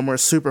to go somewhere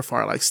super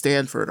far, like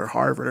Stanford or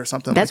Harvard or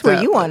something That's like that.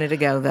 where you wanted to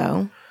go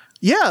though.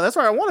 Yeah, that's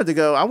where I wanted to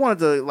go. I wanted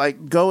to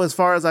like go as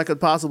far as I could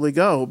possibly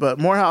go. But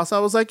Morehouse, I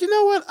was like, you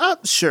know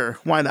what? Sure,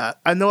 why not?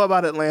 I know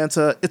about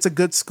Atlanta. It's a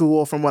good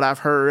school from what I've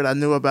heard. I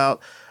knew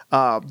about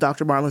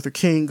Dr. Martin Luther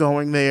King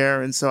going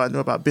there. And so I knew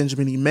about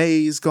Benjamin E.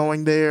 Mays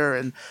going there.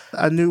 And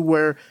I knew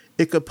where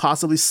it could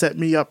possibly set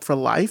me up for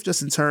life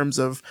just in terms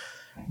of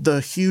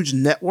the huge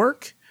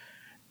network.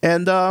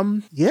 And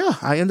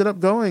I ended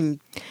up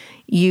going.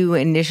 You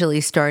initially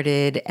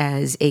started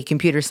as a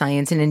computer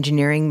science and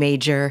engineering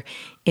major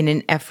in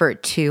an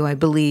effort to, I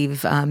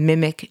believe,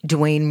 mimic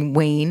Dwayne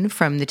Wayne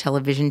from the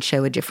television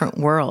show A Different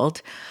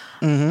World,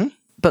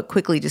 but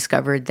quickly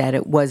discovered that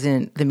it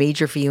wasn't the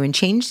major for you and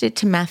changed it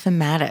to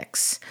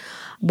mathematics.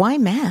 Why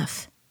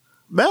math?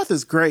 Math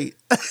is great.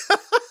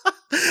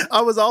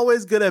 I was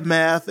always good at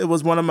math. It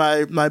was one of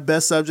my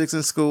best subjects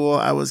in school.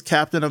 I was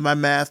captain of my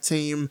math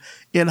team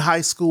in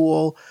high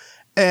school.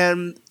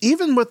 And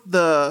even with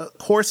the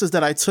courses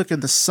that I took in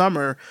the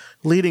summer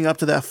leading up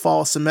to that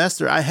fall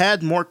semester, I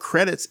had more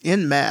credits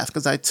in math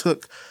because I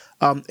took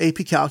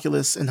AP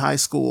Calculus in high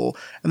school,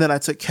 and then I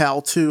took Cal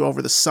 2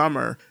 over the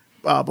summer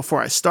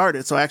before I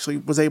started. So I actually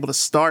was able to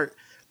start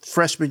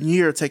freshman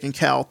year taking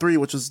Cal 3,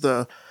 which was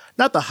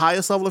not the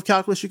highest level of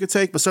calculus you could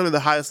take, but certainly the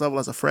highest level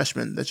as a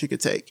freshman that you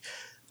could take.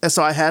 And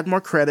so I had more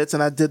credits,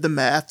 and I did the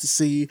math to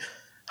see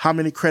how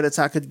many credits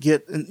I could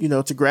get,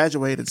 to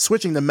graduate. And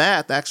switching to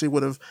math actually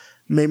would have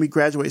made me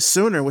graduate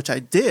sooner, which I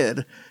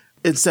did,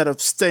 instead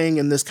of staying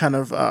in this kind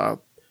of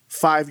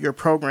 5-year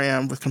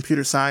program with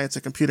computer science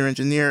and computer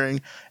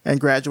engineering and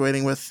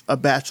graduating with a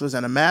bachelor's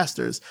and a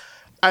master's.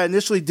 I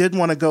initially did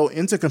want to go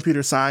into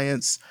computer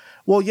science.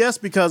 Well, yes,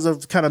 because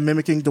of kind of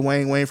mimicking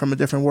Dwayne Wayne from A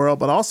Different World,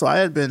 but also I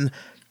had been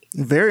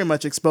very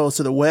much exposed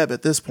to the web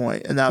at this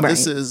point. And now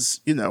This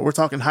is, we're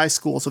talking high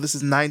school. So this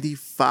is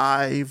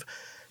 95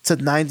 to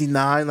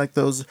 99, like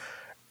those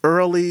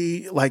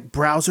early like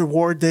browser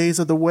war days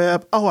of the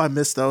web. Oh, I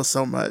miss those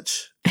so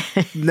much.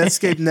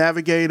 Netscape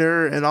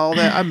Navigator and all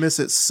that. I miss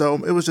it so.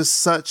 It was just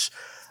such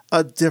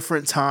a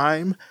different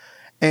time.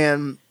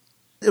 And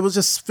it was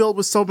just filled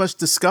with so much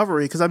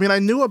discovery. Because, I mean, I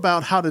knew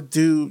about how to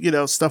do,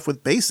 stuff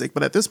with BASIC.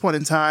 But at this point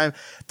in time,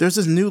 there's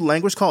this new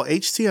language called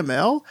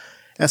HTML.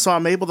 And so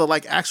I'm able to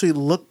like actually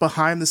look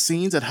behind the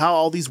scenes at how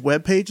all these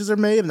web pages are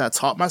made. And I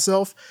taught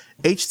myself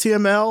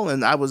HTML.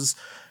 And I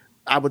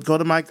would go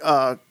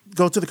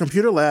to the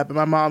computer lab at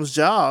my mom's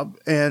job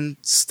and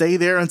stay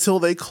there until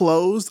they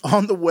closed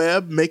on the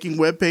web, making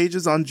web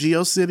pages on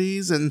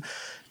GeoCities and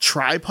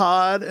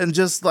Tripod and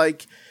just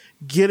like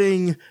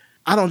getting,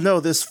 I don't know,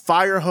 this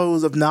fire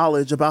hose of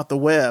knowledge about the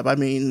web. I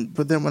mean,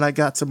 but then when I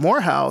got to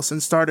Morehouse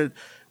and started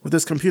with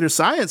this computer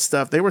science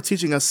stuff, they were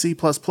teaching us C++.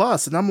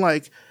 And I'm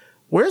like,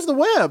 where's the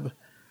web?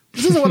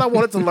 This isn't what I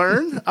wanted to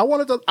learn. I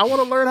want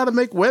to learn how to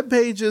make web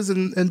pages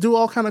and do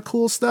all kind of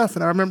cool stuff.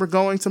 And I remember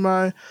going to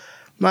my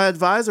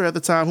advisor at the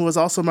time, who was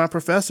also my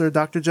professor,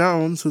 Dr.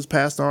 Jones, who's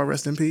passed on,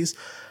 rest in peace.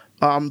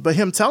 But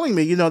him telling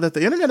me, that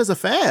the internet is a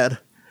fad.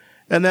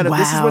 And that if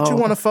this is what you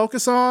want to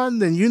focus on,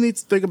 then you need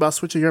to think about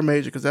switching your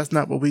major because that's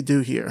not what we do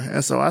here.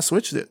 And so I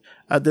switched it.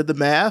 I did the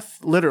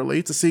math,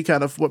 literally, to see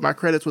kind of what my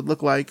credits would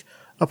look like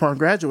upon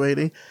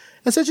graduating.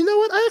 And said, you know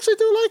what? I actually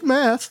do like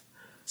math.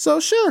 So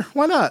sure,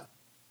 why not?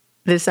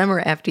 The summer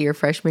after your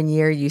freshman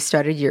year, you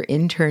started your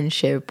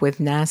internship with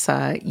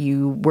NASA.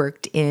 You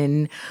worked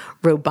in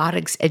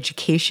robotics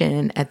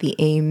education at the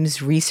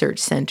Ames Research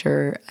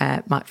Center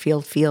at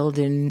Mottfield Field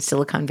in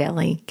Silicon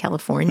Valley,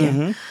 California.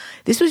 Mm-hmm.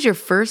 This was your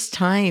first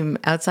time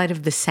outside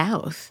of the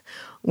South.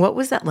 What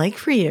was that like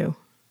for you?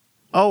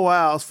 Oh,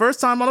 wow.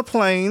 First time on a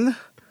plane.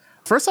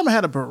 First time I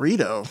had a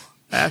burrito,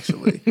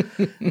 actually.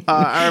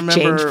 I remember.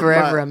 Changed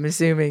forever, I'm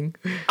assuming.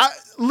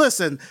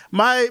 Listen,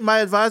 my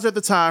advisor at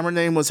the time, her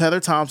name was Heather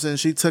Thompson.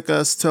 She took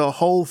us to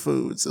Whole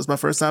Foods. It was my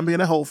first time being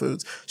at Whole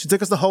Foods. She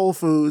took us to Whole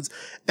Foods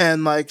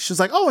and she's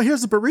like, oh,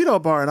 here's the burrito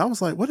bar. And I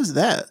was like, what is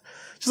that?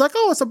 She's like,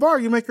 oh, it's a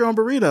bar. You make your own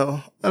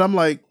burrito. And I'm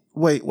like,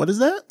 wait, what is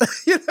that?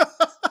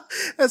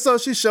 And so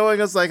she's showing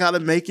us like how to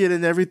make it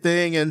and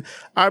everything. And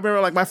I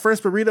remember like my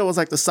first burrito was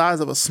like the size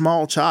of a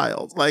small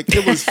child. Like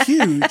it was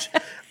huge.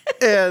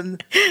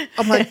 And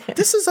I'm like,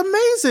 this is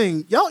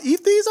amazing. Y'all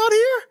eat these out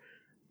here?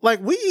 Like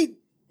we eat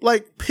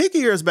like pig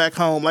ears back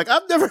home. Like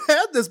I've never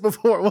had this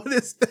before. What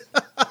is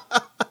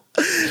that?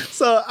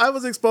 So I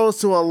was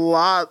exposed to a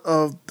lot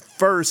of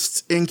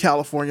firsts in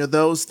California,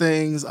 those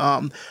things.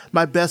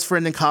 My best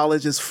friend in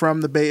college is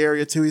from the Bay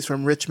Area too. He's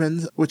from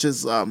Richmond, which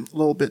is a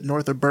little bit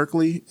north of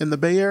Berkeley in the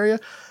Bay Area.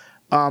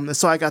 And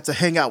so I got to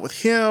hang out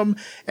with him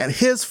and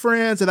his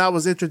friends. And I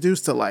was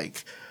introduced to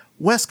like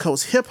West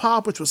Coast hip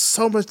hop, which was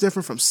so much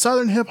different from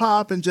Southern hip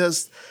hop and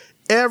just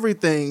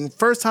everything.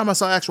 First time I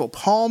saw actual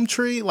palm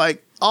tree,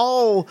 like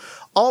all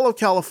of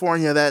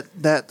California,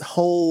 that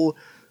whole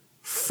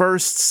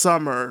first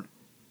summer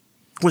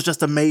was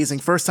just amazing.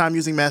 First time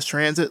using mass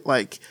transit,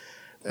 and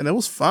it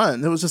was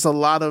fun. It was just a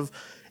lot of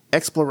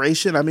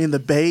exploration. I mean, the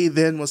Bay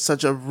then was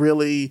such a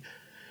really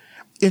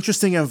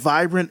interesting and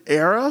vibrant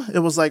era. It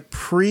was like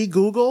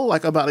pre-Google,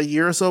 like about a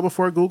year or so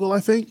before Google,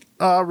 I think,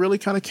 really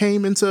kind of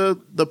came into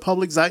the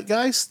public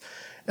zeitgeist.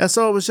 And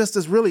so it was just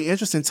this really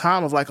interesting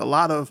time of like a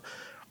lot of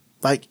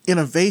like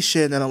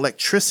innovation and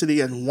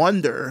electricity and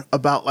wonder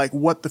about like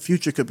what the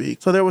future could be.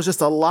 So there was just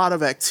a lot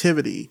of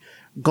activity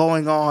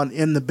going on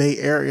in the Bay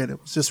Area. And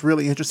it was just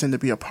really interesting to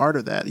be a part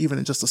of that, even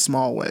in just a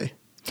small way.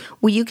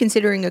 Were you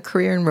considering a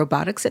career in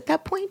robotics at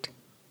that point?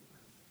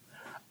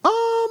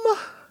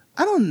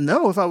 I don't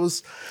know if I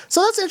was.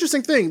 So that's an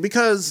interesting thing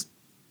because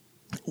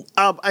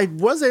I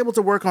was able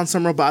to work on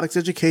some robotics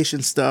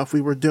education stuff.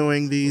 We were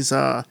doing these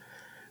kind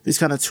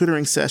of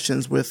tutoring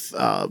sessions with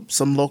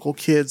some local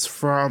kids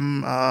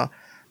from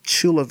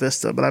Chula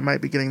Vista, but I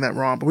might be getting that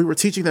wrong. But we were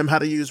teaching them how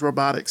to use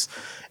robotics.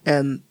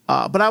 And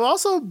but I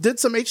also did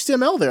some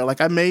HTML there.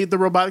 Like I made the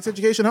robotics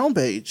education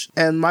homepage.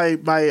 And my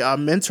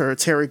mentor,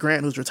 Terry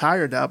Grant, who's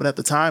retired now, but at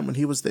the time when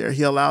he was there,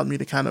 he allowed me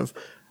to kind of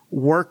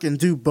work and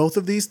do both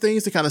of these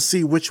things to kind of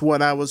see which one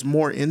I was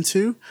more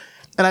into.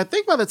 And I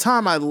think by the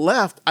time I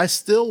left, I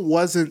still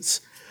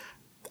wasn't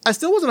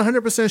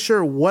 100%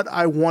 sure what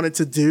I wanted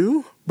to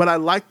do, but I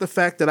liked the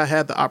fact that I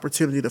had the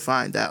opportunity to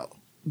find out.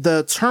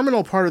 The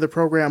terminal part of the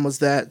program was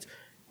that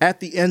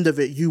at the end of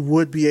it, you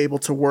would be able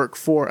to work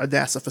for a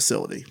NASA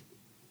facility.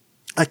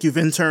 Like you've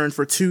interned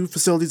for 2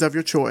 facilities of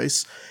your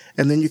choice,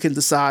 and then you can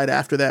decide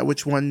after that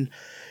which one,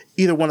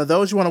 either one of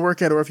those you want to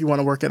work at or if you want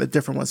to work at a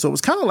different one. So it was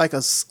kind of like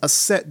a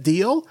set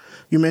deal.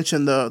 You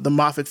mentioned the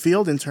Moffett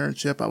Field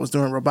internship. I was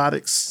doing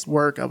robotics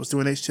work. I was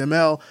doing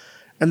HTML.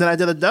 And then I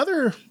did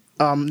another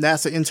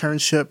NASA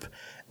internship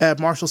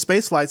at Marshall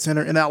Space Flight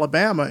Center in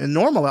Alabama, in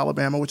Normal,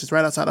 Alabama, which is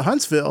right outside of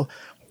Huntsville,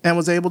 and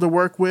was able to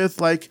work with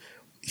like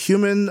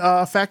human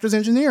factors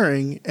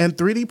engineering and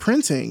 3D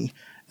printing.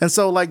 And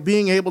so like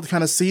being able to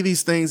kind of see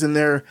these things in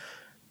their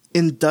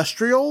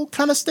industrial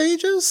kind of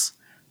stages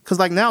Because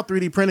like now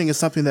 3D printing is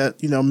something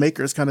that,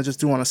 makers kind of just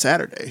do on a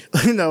Saturday.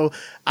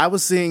 I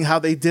was seeing how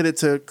they did it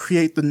to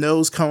create the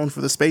nose cone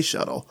for the space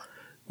shuttle,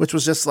 which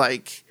was just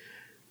like,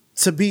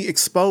 to be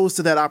exposed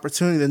to that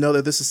opportunity to know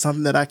that this is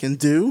something that I can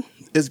do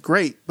is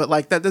great. But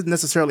like, that doesn't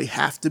necessarily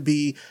have to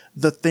be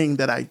the thing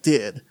that I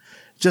did.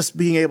 Just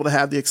being able to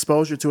have the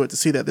exposure to it, to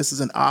see that this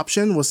is an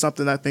option, was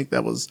something I think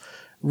that was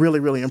really,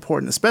 really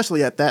important,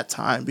 especially at that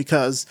time,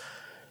 because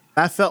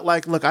I felt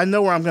like, look, I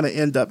know where I'm going to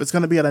end up. It's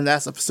going to be at a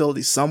NASA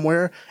facility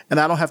somewhere, and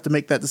I don't have to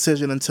make that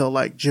decision until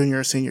like junior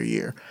or senior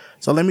year.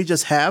 So let me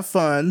just have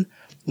fun,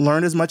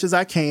 learn as much as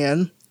I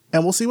can,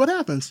 and we'll see what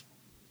happens.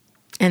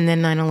 And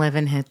then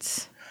 9/11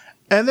 hits.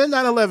 And then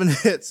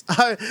 9/11 hits.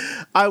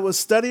 I was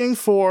studying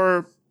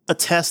for a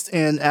test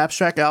in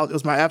abstract algebra. It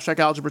was my abstract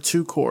algebra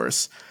 2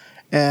 course.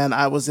 And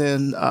I was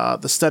in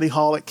the study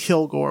hall at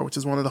Kilgore, which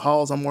is one of the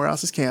halls on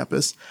Morehouse's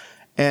campus.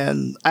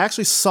 And I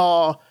actually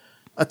saw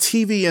a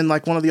TV in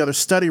like one of the other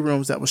study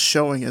rooms that was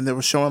showing, and they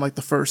were showing like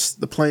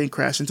the plane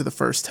crash into the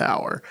first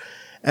tower.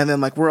 And then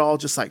like we're all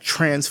just like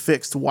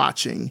transfixed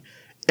watching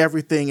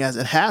everything as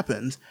it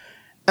happened.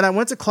 And I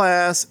went to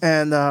class,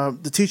 and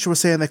the teacher was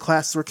saying that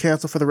classes were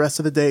canceled for the rest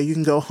of the day. You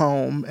can go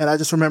home. And I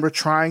just remember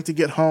trying to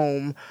get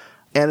home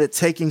and it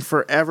taking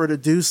forever to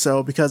do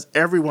so because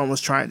everyone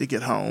was trying to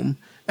get home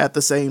at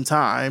the same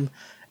time.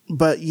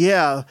 But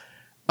yeah,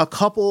 I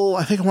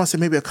want to say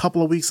maybe a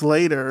couple of weeks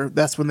later,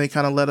 that's when they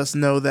kind of let us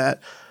know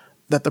that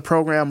the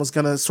program was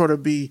going to sort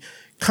of be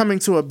coming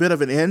to a bit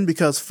of an end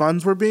because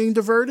funds were being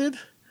diverted.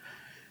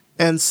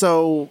 And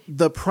so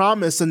the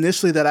promise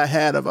initially that I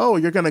had of, oh,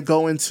 you're going to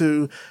go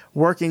into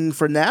working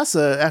for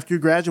NASA after you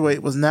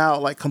graduate was now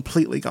like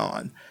completely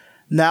gone.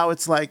 Now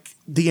it's like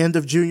the end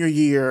of junior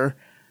year.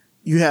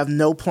 You have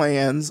no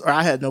plans, or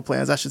I had no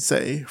plans, I should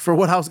say, for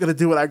what I was going to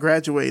do when I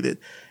graduated.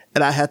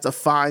 And I had to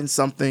find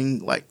something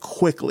like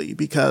quickly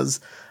because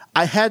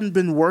I hadn't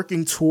been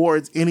working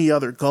towards any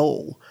other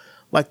goal.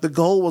 Like the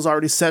goal was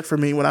already set for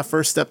me when I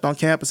first stepped on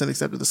campus and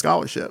accepted the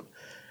scholarship.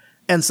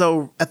 And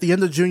so at the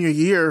end of junior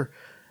year,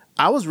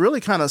 I was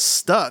really kind of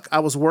stuck. I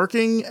was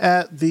working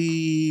at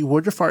the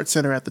Woodruff Art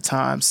Center at the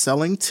time,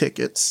 selling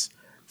tickets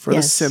for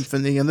the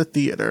symphony and the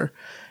theater.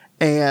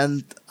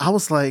 And I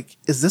was like,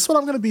 is this what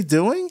I'm going to be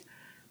doing?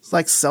 It's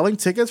like selling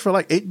tickets for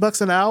like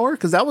 $8 an hour.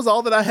 Cause that was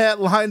all that I had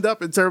lined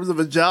up in terms of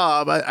a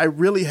job. I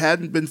really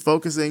hadn't been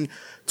focusing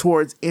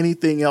towards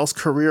anything else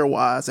career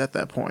wise at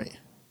that point.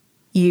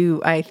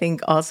 You, I think,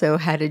 also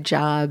had a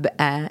job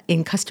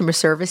in customer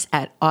service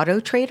at Auto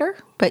Trader,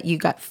 but you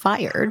got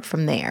fired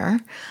from there.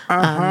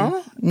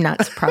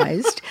 Not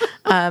surprised.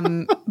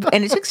 And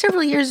it took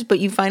several years, but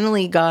you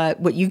finally got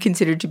what you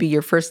considered to be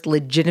your first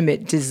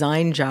legitimate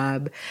design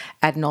job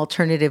at an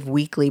alternative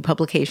weekly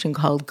publication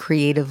called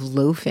Creative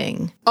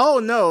Loafing. Oh,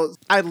 no.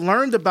 I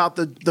learned about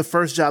the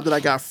first job that I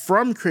got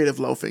from Creative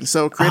Loafing.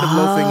 So Creative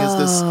Loafing is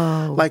this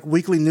like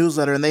weekly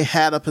newsletter, and they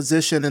had a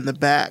position in the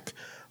back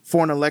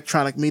for an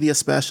electronic media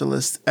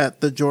specialist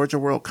at the Georgia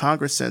World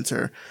Congress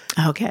Center.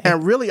 Okay.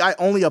 And really, I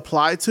only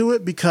applied to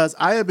it because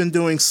I had been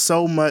doing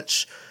so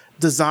much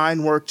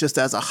design work just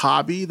as a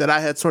hobby that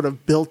I had sort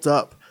of built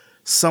up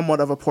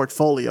somewhat of a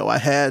portfolio. I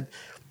had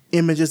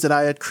images that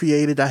I had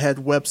created. I had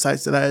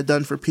websites that I had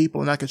done for people,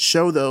 and I could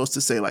show those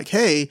to say like,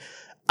 hey,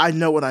 I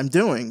know what I'm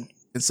doing.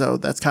 And so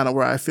that's kind of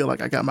where I feel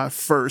like I got my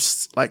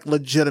first like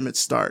legitimate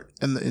start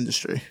in the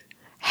industry.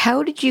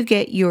 How did you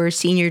get your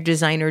senior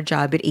designer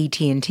job at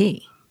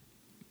AT&T?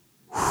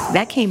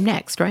 That came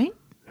next, right?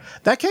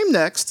 That came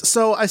next.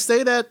 So I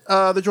stayed at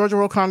the Georgia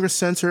World Congress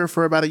Center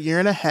for about 1.5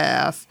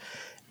 years,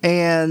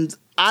 and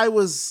I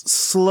was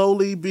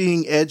slowly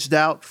being edged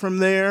out from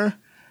there.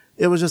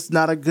 It was just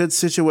not a good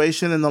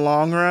situation in the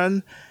long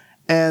run.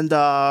 And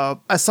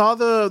I saw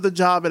the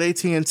job at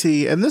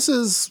AT&T, and this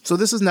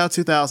is now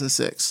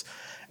 2006.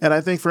 And I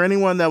think for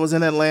anyone that was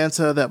in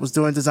Atlanta that was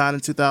doing design in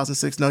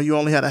 2006, no, you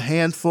only had a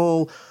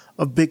handful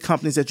of big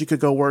companies that you could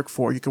go work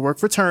for. You could work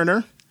for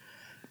Turner.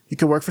 You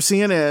could work for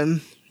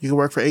CNN, you could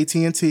work for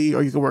AT&T,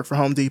 or you could work for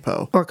Home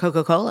Depot. Or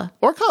Coca-Cola.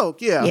 Or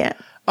Coke, yeah. Yeah.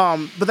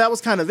 But that was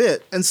kind of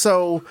it. And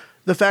so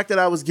the fact that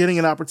I was getting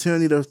an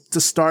opportunity to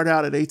start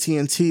out at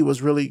AT&T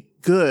was really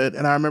good.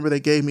 And I remember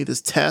they gave me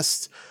this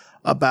test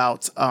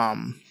about,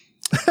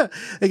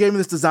 they gave me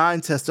this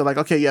design test. They're like,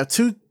 okay, you have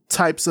two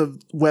types of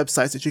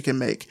websites that you can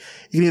make.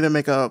 You can either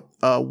make a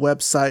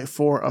website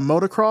for a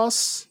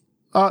motocross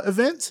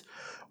event,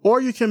 or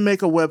you can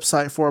make a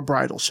website for a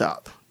bridal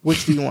shop.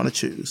 Which do you want to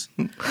choose?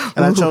 And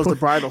I chose the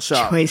bridal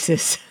shop.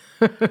 Choices.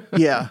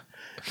 Yeah.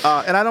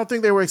 And I don't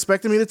think they were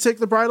expecting me to take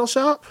the bridal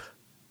shop.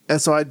 And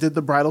so I did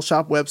the bridal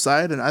shop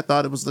website, and I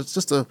thought it was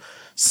just a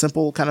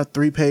simple kind of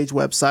 3-page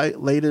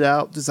website, laid it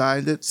out,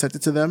 designed it, sent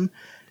it to them.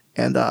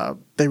 And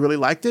they really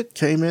liked it,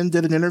 came in,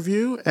 did an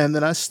interview, and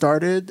then I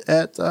started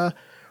at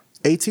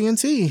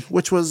AT&T,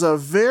 which was a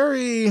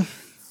very...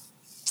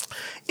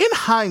 In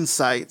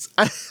hindsight,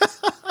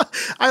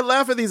 I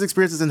laugh at these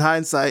experiences in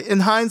hindsight.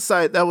 In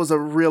hindsight, that was a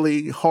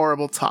really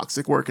horrible,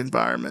 toxic work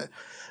environment.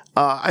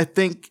 I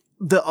think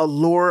the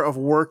allure of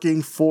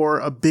working for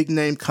a big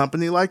name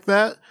company like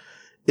that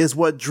is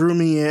what drew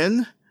me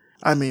in.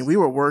 I mean, we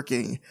were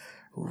working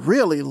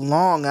really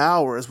long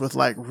hours with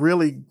like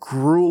really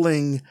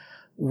grueling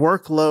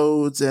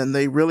workloads, and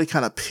they really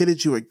kind of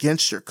pitted you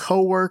against your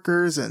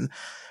coworkers. And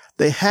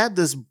they had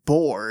this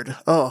board.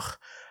 Ugh,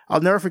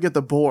 I'll never forget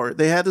the board.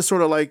 They had this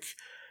sort of like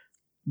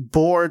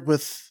board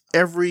with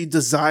every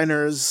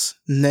designer's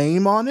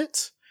name on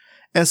it.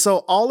 And so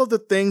all of the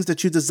things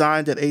that you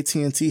designed at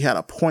AT&T had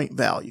a point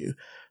value.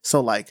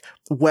 So like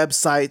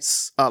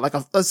websites,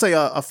 let's say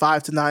a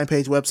 5 to 9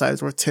 page website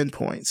is worth 10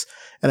 points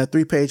and a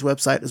 3-page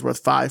website is worth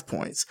 5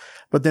 points.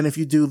 But then if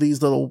you do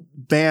these little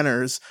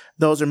banners,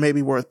 those are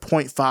maybe worth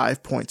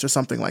 0.5 points or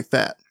something like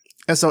that.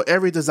 And so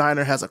every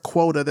designer has a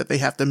quota that they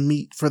have to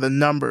meet for the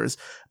numbers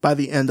by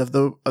the end of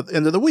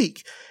the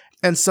week.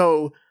 And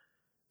so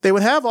they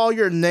would have all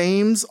your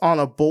names on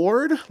a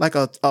board, like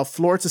a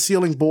floor to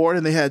ceiling board,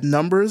 and they had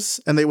numbers,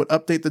 and they would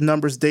update the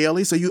numbers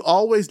daily. So you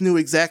always knew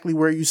exactly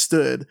where you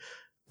stood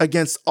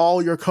against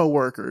all your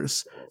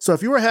coworkers. So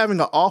if you were having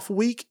an off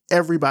week,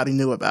 everybody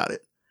knew about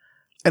it.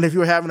 And if you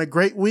were having a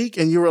great week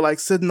and you were like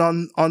sitting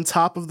on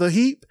top of the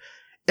heap,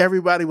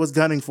 everybody was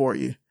gunning for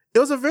you. It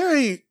was a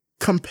very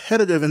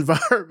competitive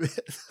environment.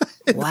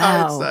 Wow.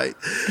 Hindsight.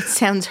 It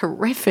sounds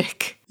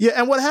horrific. Yeah.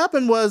 And what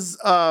happened was,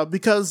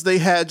 because they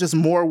had just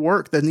more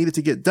work that needed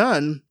to get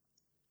done,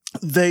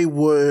 they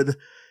would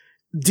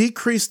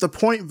decrease the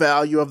point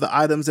value of the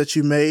items that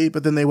you made,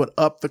 but then they would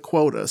up the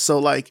quota. So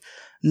like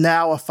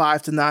now a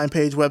 5 to 9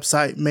 page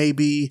website may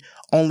be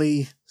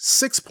only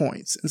 6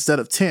 points instead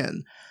of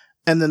 10.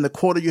 And then the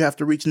quota you have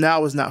to reach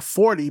now is not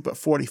 40, but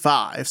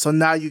 45. So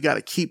now you got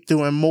to keep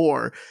doing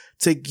more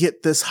to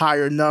get this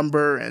higher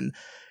number. And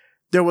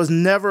there was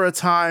never a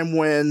time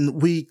when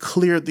we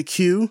cleared the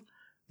queue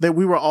that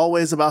we were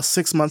always about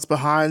 6 months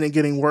behind in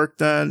getting work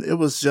done. It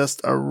was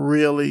just a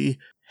really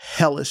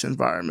hellish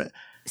environment.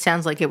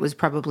 Sounds like it was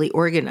probably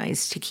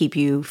organized to keep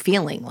you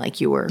feeling like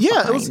you were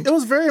Yeah, behind. it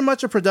was very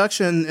much a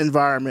production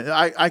environment.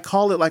 I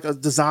call it like a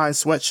design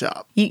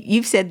sweatshop.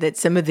 You've said that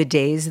some of the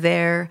days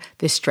there,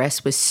 the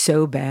stress was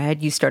so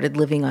bad, you started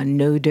living on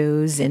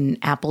no-dos and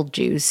apple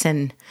juice,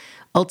 and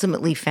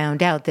ultimately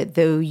found out that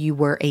though you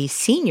were a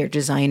senior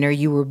designer,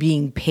 you were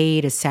being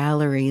paid a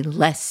salary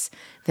less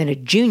than a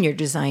junior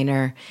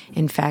designer.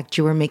 In fact,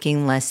 you were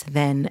making less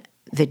than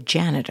the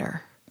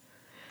janitor.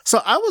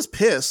 So I was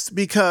pissed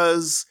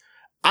because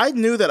I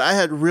knew that I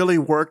had really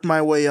worked my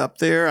way up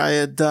there. I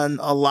had done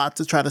a lot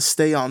to try to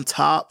stay on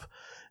top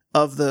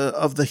of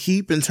the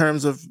heap in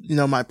terms of,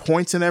 my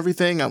points and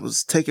everything. I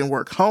was taking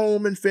work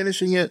home and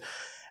finishing it.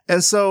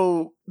 And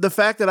so the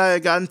fact that I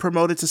had gotten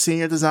promoted to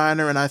senior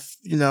designer and I,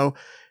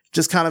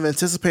 just kind of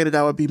anticipated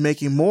I would be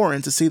making more,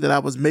 and to see that I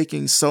was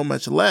making so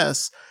much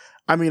less,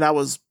 I mean, I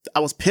was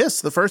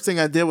pissed. The first thing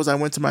I did was I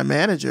went to my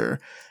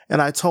manager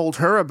and I told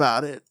her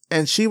about it.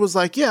 And she was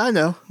like, yeah, I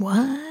know.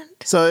 What?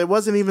 So it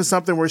wasn't even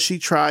something where she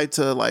tried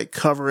to like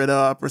cover it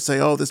up or say,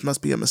 oh, this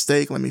must be a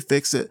mistake, let me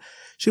fix it.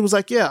 She was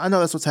like, yeah, I know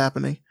that's what's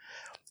happening.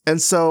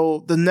 And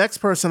so the next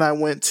person I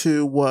went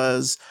to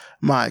was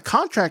my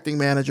contracting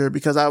manager,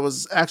 because I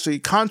was actually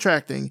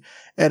contracting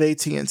at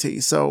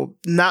AT&T. So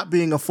not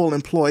being a full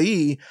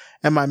employee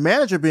and my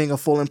manager being a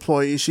full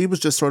employee, she was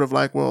just sort of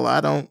like, well,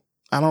 I don't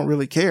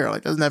really care.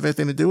 Like, it doesn't have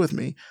anything to do with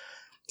me.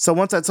 So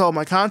once I told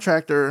my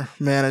contractor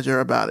manager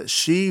about it,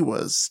 she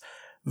was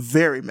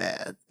very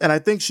mad. And I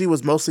think she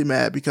was mostly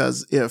mad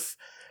because if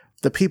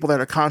the people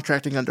that are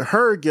contracting under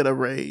her get a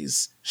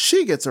raise,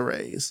 she gets a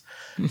raise.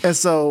 And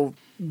so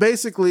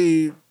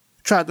basically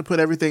tried to put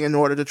everything in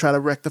order to try to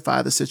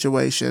rectify the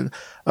situation.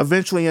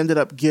 Eventually ended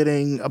up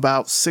getting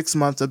about 6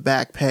 months of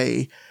back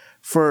pay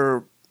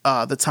for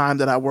the time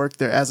that I worked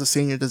there as a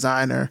senior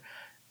designer.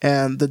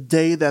 And the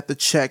day that the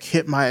check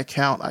hit my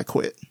account, I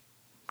quit.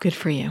 Good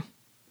for you.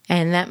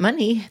 And that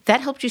money,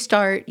 that helped you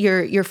start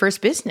your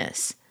first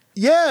business.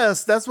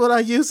 Yes, that's what I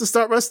used to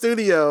start my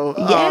studio.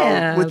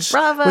 Yeah,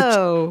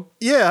 bravo.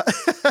 Yeah.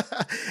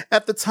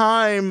 At the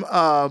time,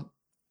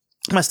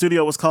 my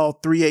studio was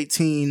called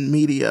 318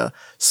 Media,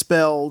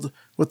 spelled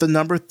with the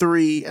number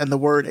 3 and the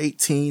word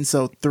 18,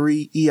 so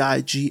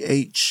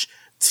 3EIGHTEEN.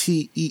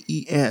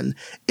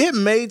 It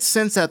made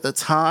sense at the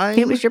time.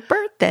 It was your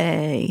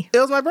birthday. It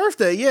was my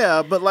birthday,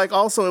 yeah. But like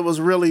also it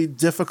was really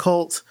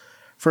difficult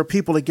for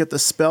people to get the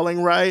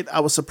spelling right. I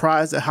was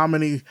surprised at how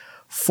many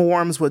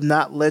forms would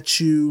not let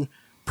you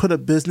put a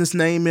business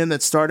name in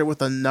that started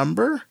with a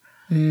number.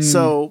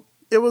 So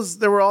there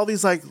were all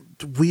these like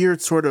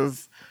weird sort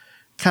of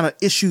kind of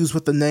issues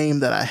with the name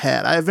that I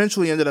had. I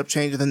eventually ended up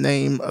changing the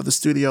name of the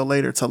studio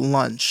later to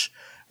Lunch,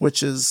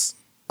 which is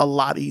a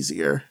lot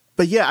easier.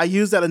 But yeah, I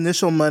used that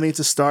initial money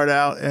to start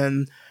out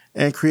and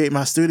create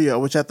my studio,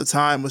 which at the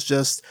time was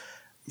just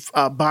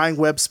buying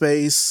web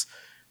space,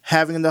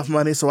 having enough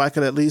money so I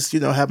could at least,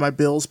 have my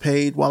bills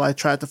paid while I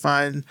tried to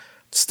find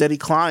steady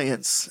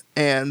clients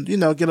and,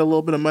 get a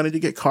little bit of money to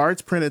get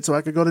cards printed so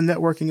I could go to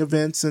networking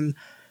events and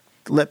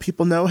let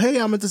people know, hey,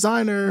 I'm a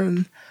designer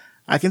and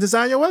I can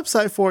design your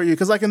website for you.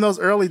 Because like in those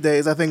early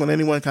days, I think when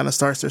anyone kind of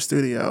starts their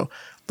studio,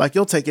 like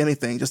you'll take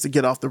anything just to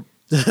get off the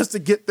just to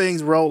get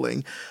things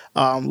rolling.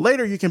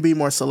 Later you can be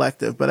more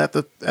selective, but at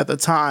the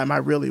time I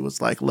really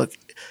was like, look,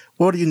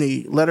 what do you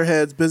need?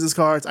 Letterheads, business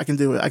cards, I can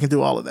do it. I can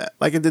do all of that.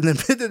 Like it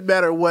didn't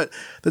matter what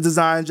the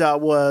design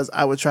job was,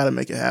 I would try to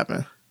make it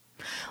happen.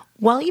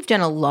 While you've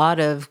done a lot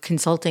of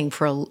consulting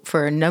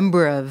for a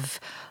number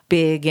of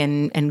big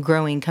and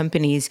growing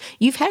companies,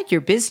 you've had your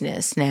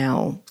business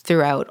now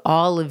throughout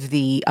all of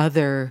the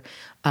other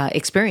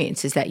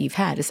experiences that you've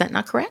had. Is that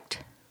not correct?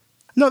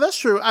 No, that's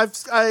true.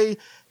 I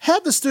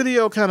had the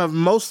studio kind of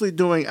mostly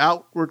doing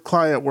outward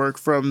client work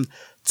from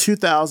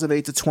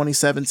 2008 to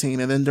 2017.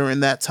 And then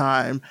during that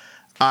time,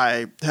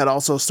 I had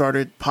also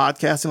started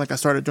podcasting. Like I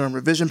started doing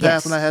Revision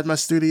Path when I had my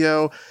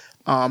studio.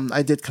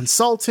 I did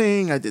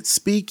consulting, I did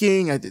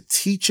speaking, I did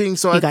teaching.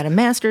 So you got a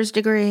master's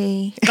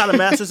degree. Got a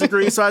master's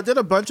degree. So I did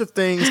a bunch of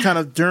things kind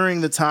of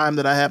during the time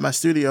that I had my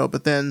studio.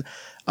 But then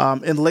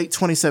in late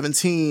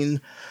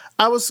 2017,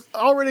 I was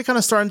already kind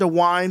of starting to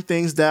wind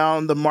things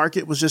down. The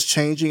market was just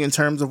changing in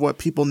terms of what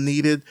people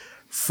needed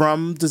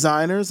from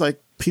designers.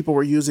 Like people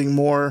were using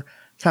more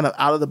kind of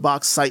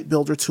out-of-the-box site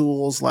builder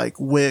tools like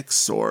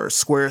Wix or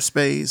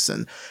Squarespace,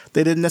 and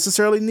they didn't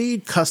necessarily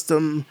need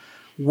custom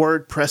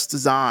WordPress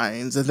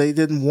designs, and they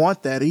didn't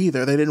want that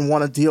either. They didn't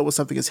want to deal with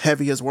something as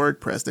heavy as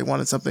WordPress. They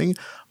wanted something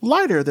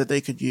lighter that they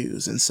could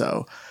use. And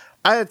so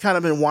I had kind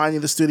of been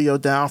winding the studio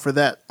down for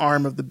that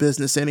arm of the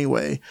business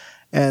anyway,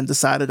 and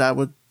decided I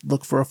would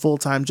look for a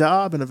full-time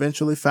job, and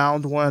eventually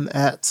found one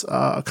at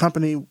a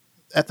company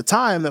at the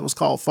time that was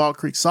called Fall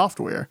Creek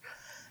Software.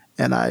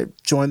 And I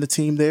joined the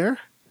team there,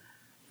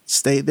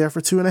 stayed there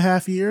for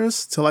 2.5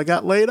 years till I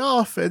got laid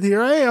off, and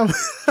here I am.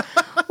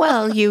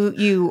 Well,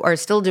 you are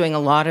still doing a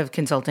lot of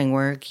consulting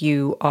work.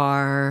 You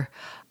are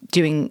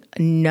doing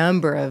a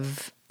number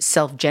of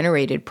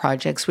self-generated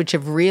projects, which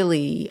have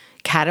really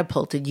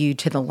catapulted you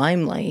to the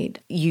limelight.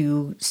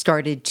 You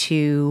started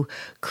to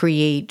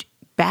create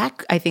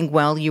back, I think,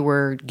 while you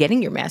were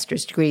getting your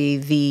master's degree,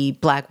 the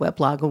Black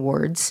Weblog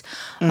Awards.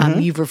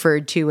 You've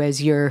referred to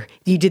as you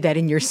did that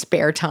in your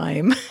spare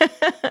time.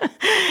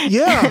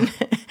 Yeah. And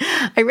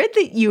I read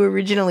that you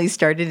originally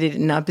started it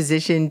in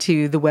opposition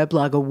to the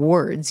Weblog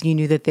Awards. You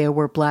knew that there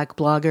were Black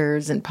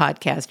bloggers and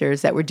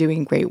podcasters that were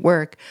doing great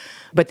work,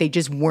 but they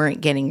just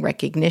weren't getting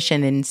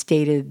recognition, and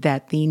stated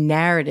that the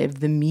narrative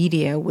the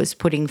media was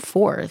putting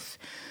forth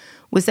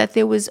was that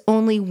there was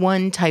only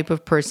one type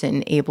of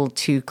person able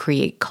to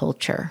create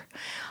culture.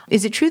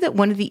 Is it true that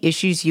one of the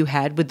issues you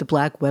had with the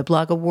Black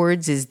Weblog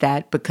Awards is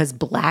that because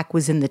Black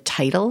was in the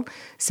title,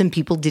 some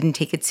people didn't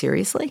take it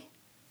seriously?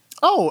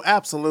 Oh,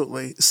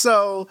 absolutely.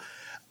 So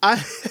me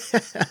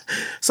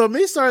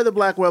starting the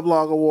Black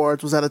Weblog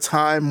Awards was at a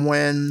time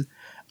when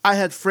I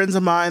had friends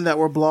of mine that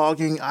were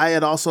blogging. I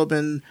had also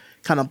been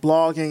kind of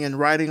blogging and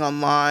writing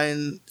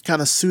online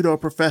kind of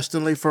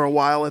pseudo-professionally for a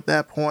while at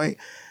that point.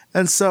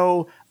 And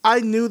so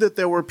I knew that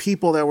there were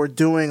people that were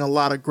doing a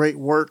lot of great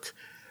work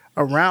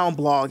around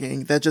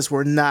blogging that just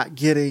were not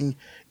getting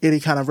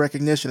any kind of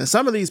recognition. And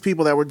some of these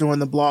people that were doing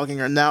the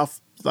blogging are now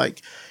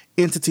like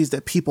entities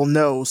that people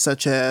know,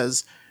 such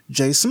as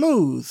Jay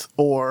Smooth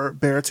or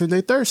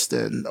Baratunde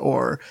Thurston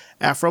or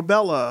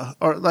Afrobella,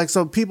 or like,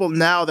 so people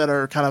now that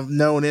are kind of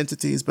known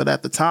entities. But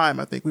at the time,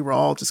 I think we were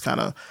all just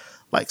kind of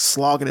like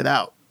slogging it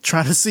out,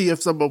 trying to see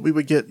if we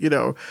would get,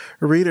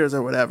 readers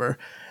or whatever.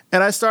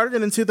 And I started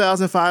it in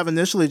 2005,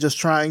 initially just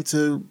trying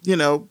to,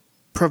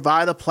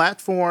 provide a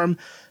platform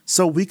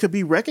so we could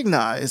be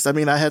recognized. I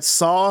mean, I had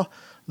saw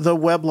the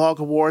Weblog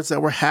Awards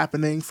that were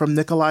happening from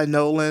Nikolai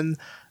Nolan.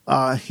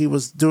 He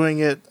was doing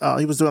it.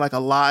 He was doing like a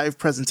live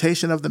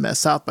presentation of them at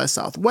South by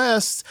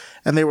Southwest,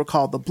 and they were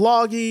called the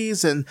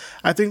Bloggies. And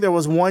I think there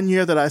was one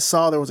year that I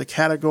saw there was a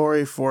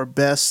category for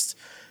best,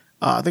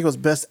 I think it was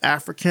best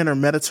African or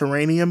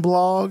Mediterranean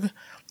blog.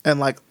 And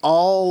like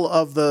all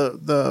of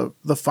the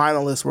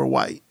finalists were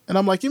white. And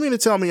I'm like, you mean to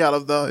tell me out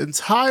of the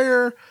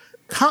entire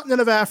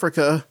continent of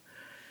Africa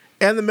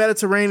and the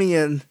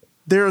Mediterranean,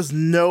 there's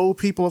no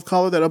people of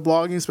color that are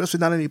blogging, especially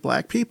not any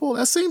Black people?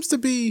 That seems to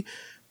be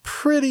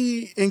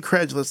pretty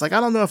incredulous. Like, I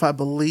don't know if I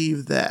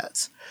believe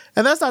that.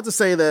 And that's not to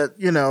say that,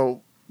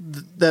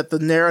 that the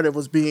narrative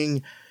was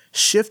being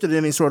shifted in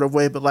any sort of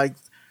way, but like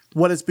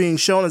what is being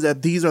shown is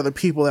that these are the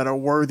people that are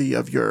worthy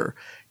of your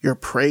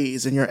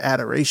praise and your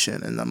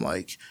adoration. And I'm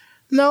like,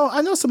 no,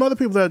 I know some other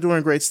people that are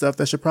doing great stuff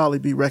that should probably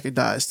be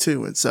recognized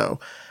too. And so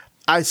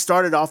I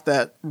started off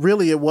that,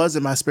 really it was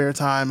in my spare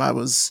time. I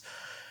was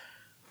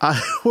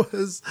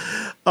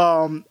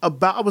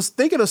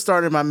thinking of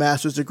starting my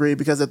master's degree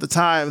because at the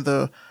time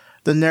the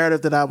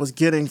narrative that I was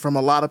getting from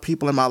a lot of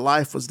people in my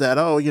life was that,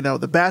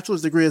 the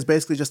bachelor's degree is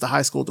basically just a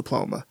high school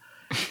diploma.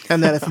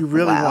 And that if you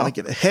really Wow. want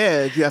to get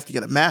ahead, you have to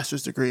get a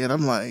master's degree. And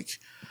I'm like,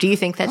 Do you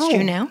think that's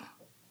true now?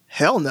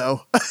 hell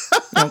no.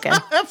 Okay.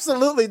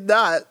 Absolutely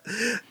not.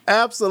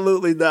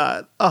 Absolutely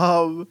not.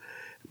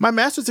 My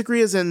master's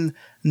degree is in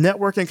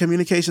network and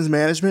communications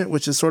management,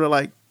 which is sort of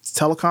like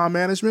telecom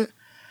management.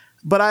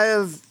 But I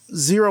have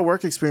zero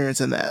work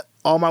experience in that.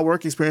 All my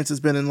work experience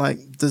has been in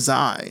like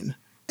design.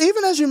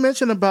 even as you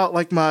mentioned about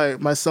like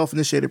my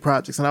self-initiated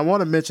projects, and I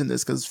want to mention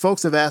this because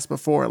folks have asked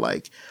before,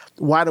 like,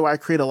 why do I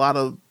create a lot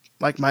of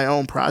like my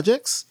own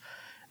projects?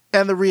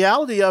 And the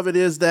reality of it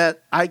is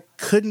that I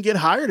couldn't get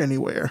hired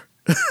anywhere.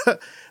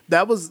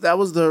 That was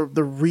the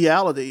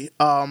reality.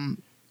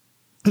 And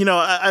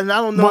I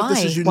don't know if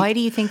this is unique. Why do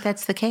you think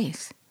that's the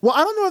case? Well,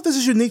 I don't know if this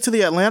is unique to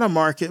the Atlanta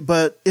market,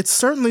 but it's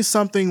certainly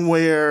something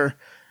where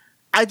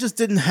I just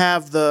didn't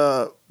have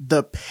the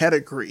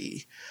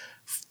pedigree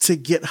to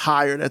get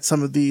hired at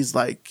some of these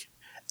like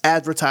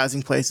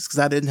advertising places because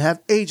I didn't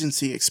have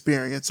agency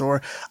experience,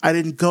 or I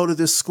didn't go to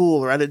this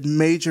school, or I didn't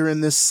major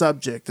in this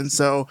subject. And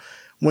so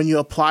when you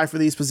apply for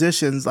these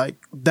positions,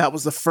 like that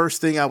was the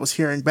first thing I was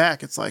hearing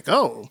back. It's like,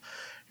 oh,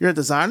 you're a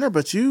designer,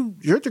 but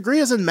your degree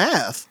is in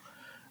math.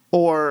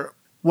 Or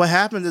what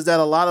happened is that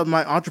a lot of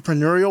my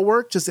entrepreneurial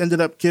work just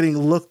ended up getting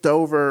looked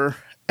over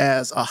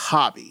as a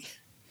hobby.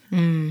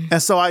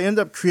 And so I end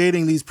up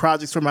creating these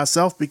projects for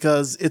myself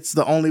because it's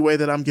the only way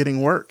that I'm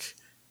getting work,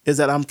 is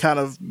that I'm kind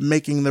of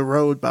making the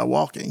road by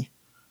walking.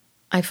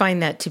 I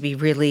find that to be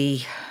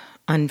really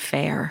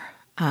unfair.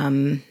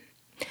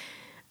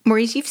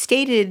 Maurice, you've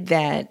stated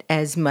that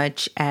as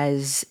much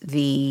as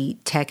the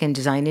tech and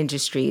design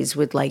industries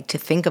would like to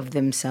think of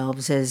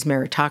themselves as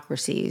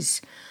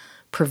meritocracies,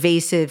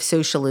 pervasive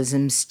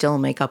socialisms still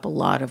make up a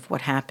lot of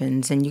what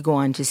happens. And you go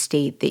on to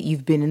state that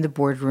you've been in the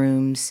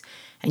boardrooms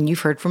and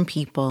you've heard from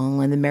people,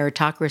 and the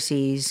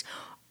meritocracies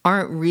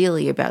aren't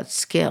really about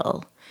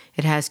skill.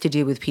 It has to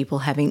do with people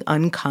having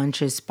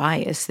unconscious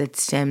bias that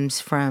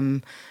stems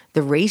from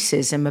the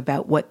racism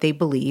about what they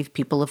believe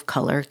people of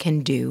color can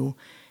do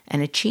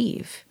and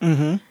achieve.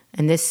 Mm-hmm.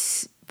 And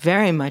this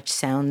very much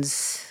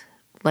sounds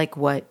like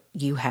what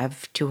you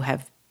have to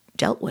have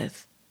dealt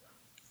with.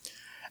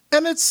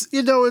 And it's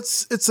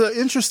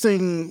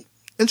an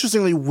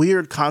interestingly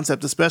weird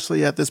concept,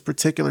 especially at this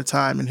particular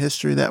time in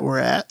history that we're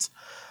at.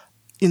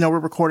 We're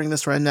recording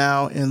this right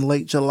now in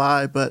late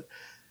July, but,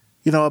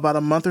 about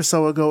a month or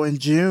so ago in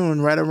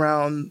June, right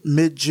around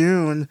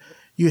mid-June,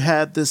 you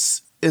had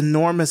this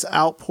enormous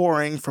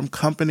outpouring from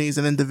companies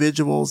and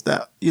individuals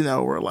that,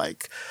 were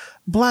like,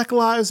 Black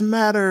Lives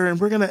Matter, and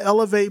we're going to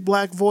elevate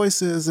Black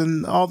voices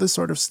and all this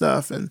sort of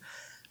stuff. And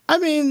I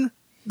mean,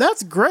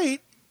 that's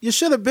great. You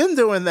should have been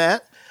doing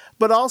that.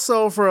 But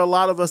also for a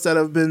lot of us that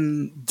have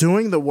been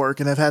doing the work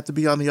and have had to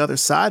be on the other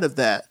side of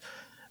that,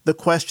 the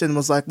question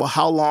was like, well,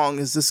 how long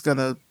is this going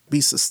to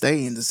be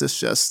sustained? Is this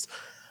just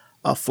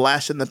a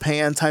flash in the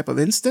pan type of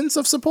instance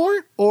of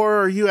support?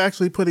 Or are you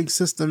actually putting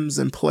systems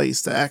in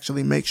place to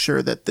actually make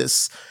sure that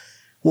this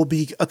will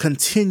be a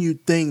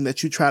continued thing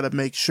that you try to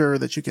make sure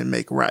that you can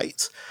make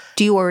right?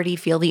 Do you already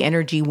feel the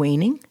energy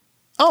waning?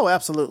 Oh,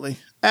 absolutely.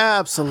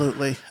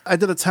 Absolutely. I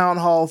did a town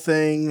hall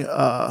thing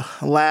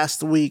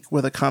last week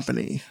with a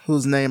company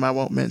whose name I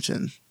won't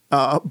mention.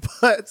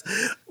 But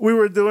we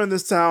were doing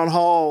this town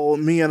hall,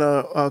 me and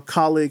a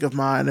colleague of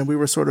mine, and we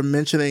were sort of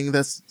mentioning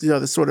this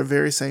sort of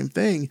very same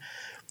thing.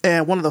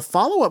 And one of the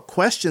follow-up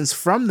questions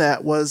from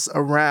that was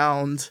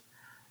around,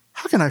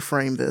 how can I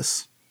frame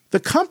this? The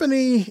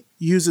company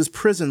uses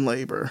prison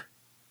labor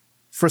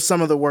for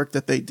some of the work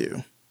that they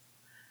do.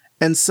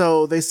 And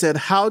so they said,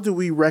 how do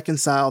we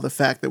reconcile the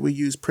fact that we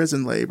use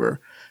prison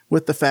labor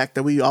with the fact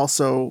that we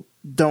also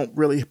don't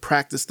really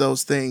practice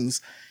those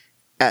things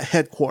at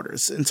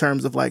headquarters in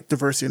terms of like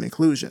diversity and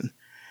inclusion?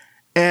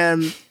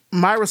 And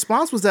my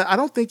response was that I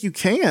don't think you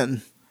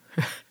can.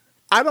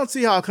 I don't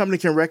see how a company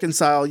can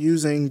reconcile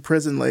using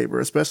prison labor,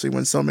 especially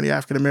when so many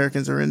African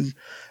Americans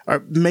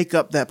make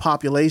up that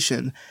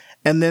population,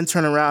 and then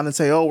turn around and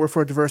say, oh, we're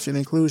for diversity and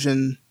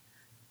inclusion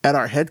at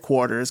our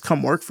headquarters.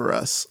 Come work for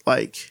us.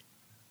 Like,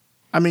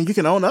 I mean, you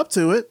can own up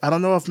to it. I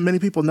don't know if many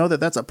people know that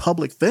that's a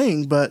public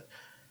thing, but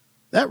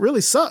that really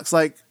sucks.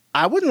 Like,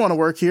 I wouldn't want to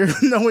work here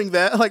knowing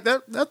that. Like,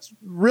 that's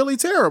really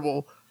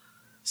terrible.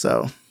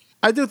 So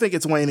I do think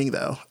it's waning,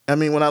 though. I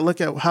mean, when I look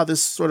at how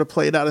this sort of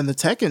played out in the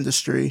tech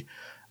industry,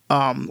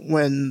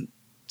 when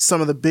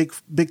some of the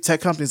big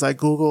tech companies like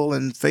Google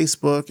and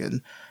Facebook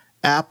and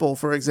Apple,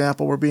 for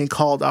example, were being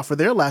called out for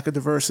their lack of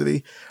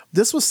diversity,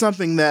 this was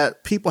something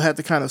that people had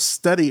to kind of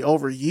study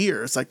over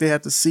years. Like, they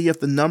had to see if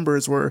the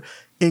numbers were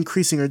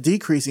increasing or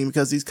decreasing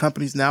because these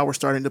companies now were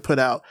starting to put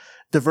out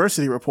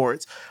diversity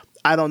reports.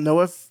 I don't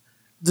know if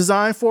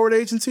design forward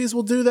agencies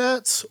will do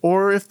that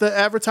or if the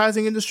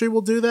advertising industry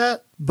will do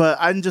that, but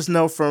I just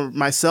know for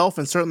myself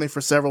and certainly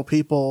for several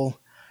people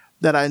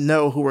that I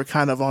know who were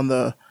kind of on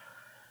the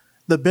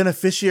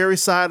beneficiary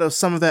side of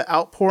some of that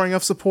outpouring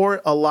of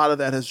support, a lot of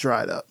that has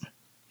dried up.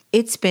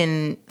 It's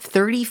been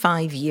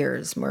 35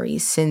 years,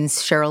 Maurice,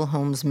 since Cheryl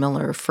Holmes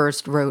Miller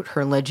first wrote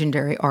her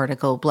legendary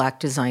article, Black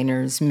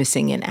Designers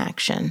Missing in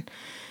Action.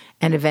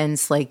 And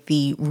events like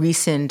the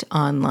recent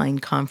online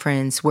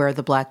conference where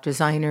the Black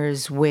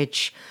Designers,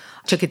 which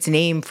took its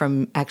name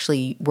from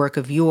actually work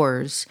of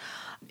yours,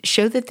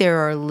 show that there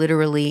are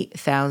literally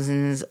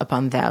thousands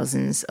upon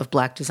thousands of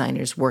Black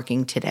designers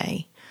working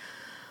today.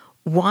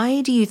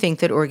 Why do you think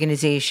that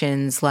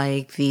organizations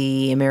like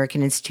the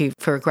American Institute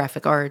for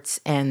Graphic Arts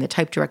and the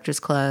Type Directors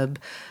Club,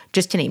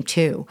 just to name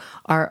two,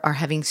 are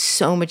having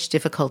so much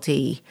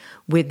difficulty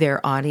with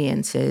their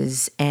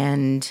audiences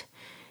and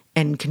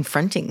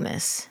confronting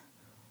this?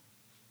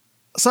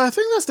 So I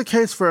think that's the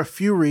case for a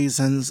few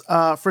reasons.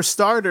 For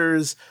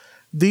starters,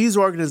 these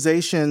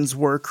organizations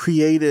were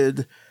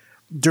created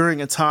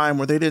during a time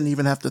where they didn't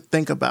even have to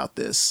think about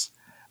this.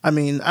 I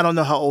mean, I don't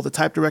know how old the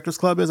Type Directors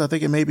Club is. I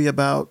think it may be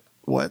about,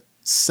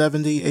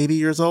 70, 80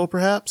 years old,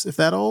 perhaps, if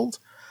that old.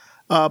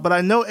 But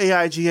I know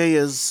AIGA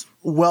is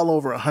well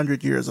over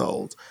 100 years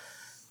old.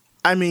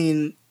 I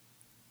mean,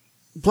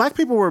 Black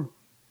people were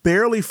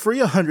barely free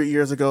 100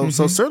 years ago,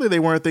 so certainly they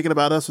weren't thinking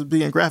about us as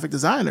being graphic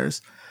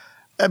designers.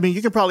 I mean,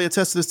 you can probably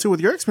attest to this, too, with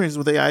your experiences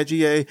with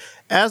AIGA.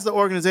 As the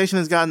organization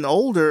has gotten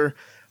older,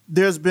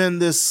 there's been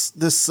this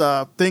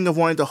thing of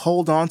wanting to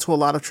hold on to a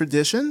lot of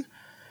tradition.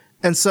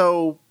 And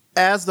so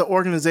as the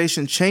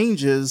organization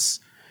changes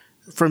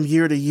from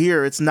year to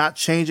year, it's not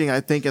changing,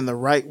 I think, in the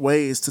right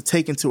ways to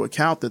take into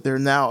account that there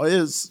now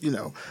is,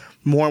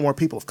 more and more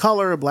people of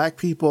color, Black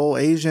people,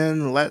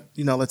 Asian,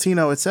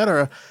 Latino, et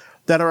cetera,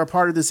 that are a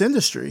part of this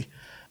industry.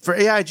 For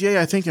AIGA,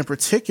 I think in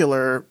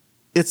particular,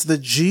 it's the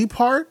G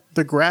part,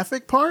 the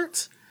graphic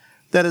part,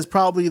 that is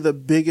probably the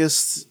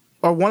biggest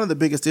or one of the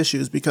biggest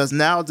issues, because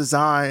now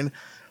design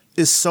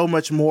is so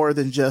much more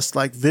than just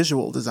like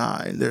visual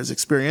design. There's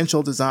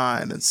experiential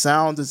design and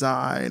sound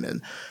design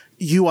and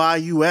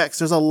UI, UX.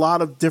 There's a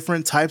lot of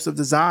different types of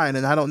design.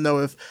 And I don't know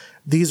if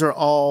these are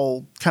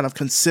all kind of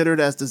considered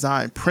as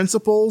design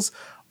principles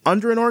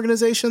under an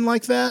organization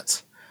like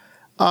that.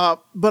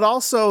 But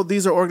also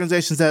these are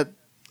organizations that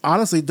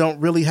honestly don't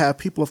really have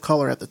people of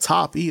color at the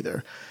top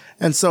either.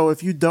 And so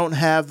if you don't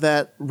have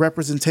that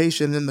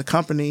representation in the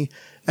company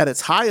at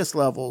its highest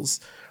levels,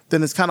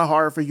 then it's kind of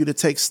hard for you to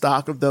take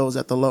stock of those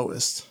at the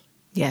lowest.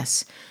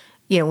 Yes.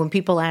 When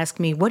people ask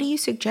me, what do you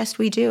suggest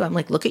we do? I'm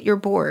like, look at your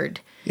board.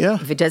 Yeah.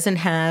 If it doesn't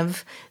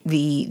have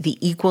the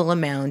equal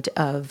amount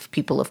of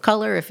people of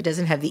color, if it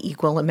doesn't have the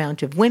equal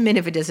amount of women,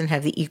 if it doesn't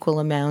have the equal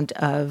amount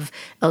of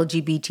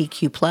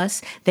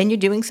LGBTQ+, then you're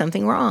doing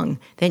something wrong.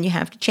 Then you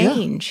have to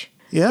change.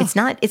 Yeah. It's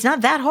not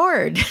that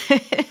hard.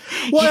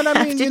 Well, and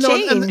I mean,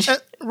 change.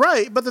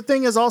 Right. But the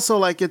thing is also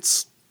like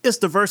it's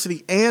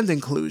diversity and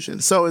inclusion.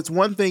 So it's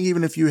one thing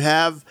even if you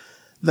have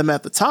them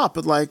at the top,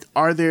 but like,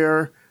 are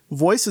there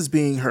voices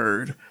being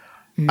heard?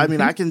 Mm-hmm. I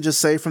mean, I can just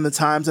say from the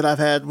times that I've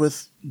had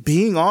with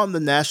being on the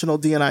National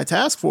D&I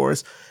Task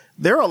Force,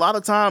 there are a lot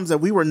of times that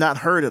we were not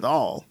heard at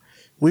all.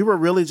 We were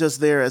really just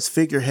there as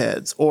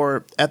figureheads,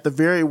 or at the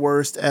very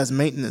worst as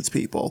maintenance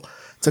people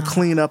to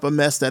clean up a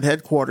mess that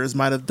headquarters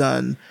might have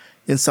done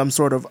in some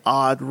sort of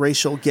odd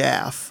racial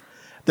gaffe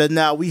that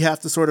now we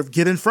have to sort of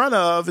get in front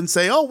of and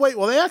say, oh, wait,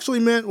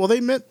 they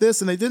meant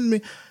this and they didn't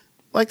mean.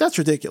 Like, that's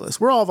ridiculous.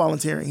 We're all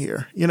volunteering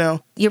here,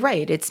 You're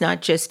right. It's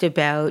not just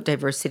about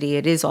diversity.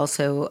 It is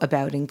also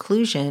about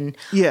inclusion.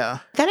 Yeah.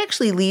 That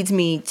actually leads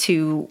me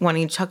to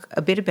wanting to talk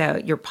a bit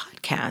about your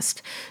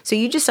podcast. So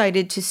you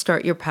decided to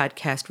start your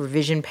podcast,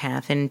 Revision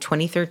Path, in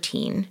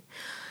 2013.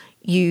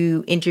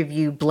 You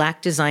interview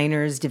Black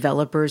designers,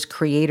 developers,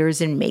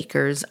 creators, and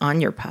makers on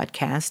your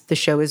podcast. The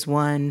show has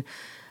won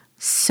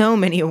so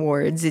many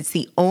awards. It's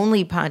the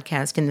only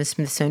podcast in the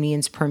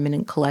Smithsonian's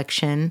permanent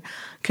collection.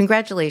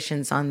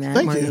 Congratulations on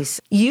that, Maurice.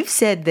 You've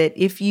said that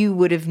if you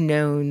would have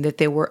known that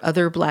there were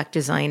other Black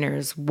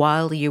designers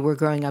while you were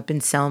growing up in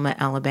Selma,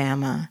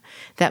 Alabama,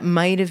 that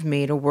might have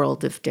made a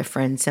world of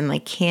difference. And I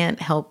can't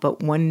help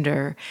but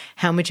wonder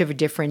how much of a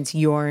difference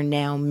you're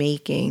now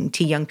making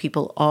to young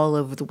people all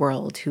over the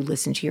world who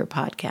listen to your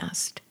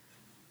podcast.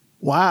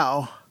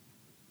 Wow.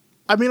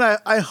 I mean,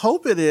 I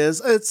hope it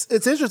is.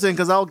 It's interesting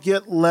because I'll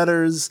get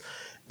letters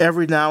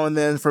every now and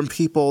then from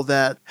people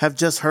that have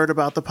just heard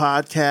about the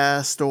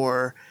podcast,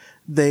 or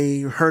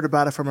they heard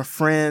about it from a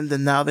friend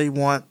and now they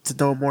want to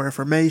know more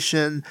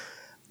information.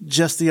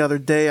 Just the other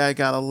day, I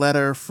got a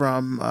letter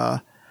from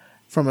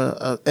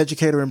an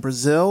educator in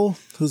Brazil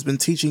who's been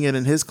teaching it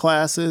in his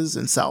classes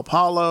in Sao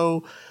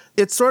Paulo.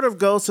 It sort of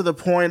goes to the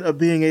point of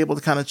being able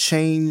to kind of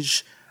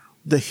change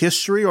the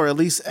history, or at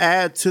least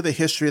add to the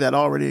history that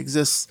already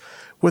exists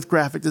with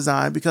graphic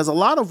design, because a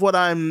lot of what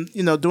I'm,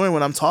 doing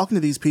when I'm talking to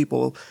these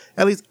people,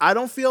 at least I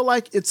don't feel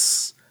like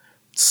it's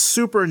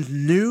super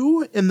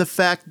new in the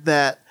fact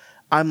that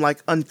I'm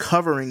like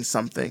uncovering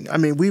something. I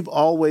mean, we've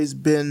always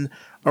been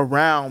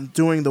around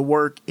doing the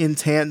work in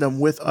tandem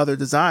with other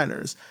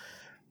designers.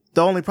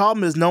 The only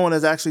problem is no one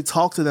has actually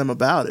talked to them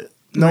about it.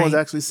 No one's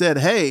actually said,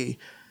 hey,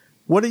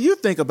 what do you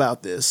think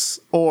about this?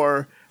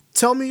 Or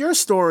tell me your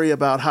story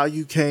about how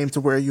you came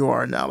to where you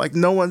are now. Like,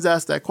 no one's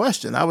asked that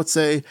question. I would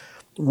say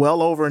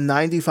well over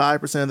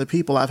 95% of the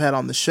people I've had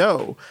on the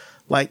show,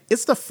 like,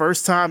 it's the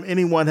first time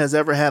anyone has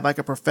ever had like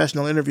a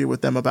professional interview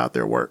with them about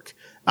their work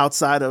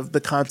outside of the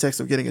context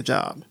of getting a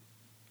job.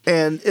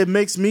 And it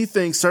makes me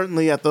think,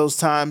 certainly at those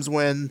times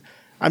when,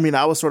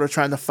 I was sort of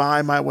trying to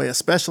find my way,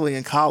 especially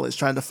in college,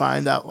 trying to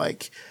find out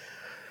like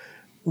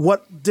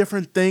what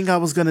different thing I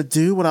was going to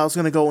do, what I was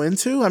going to go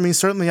into. I mean,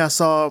 certainly I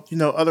saw,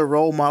 other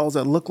role models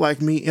that look like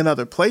me in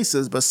other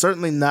places, but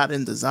certainly not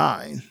in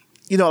design.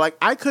 Like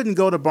I couldn't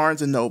go to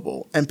Barnes &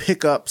 Noble and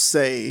pick up,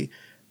 say,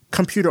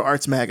 Computer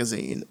Arts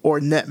Magazine or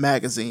Net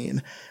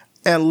Magazine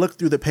and look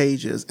through the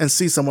pages and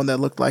see someone that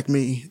looked like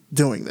me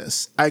doing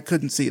this. I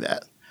couldn't see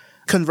that.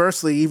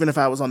 Conversely, even if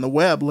I was on the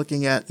web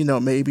looking at,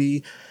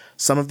 maybe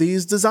some of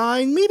these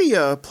design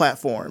media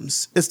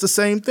platforms, it's the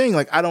same thing.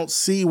 Like, I don't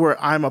see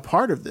where I'm a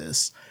part of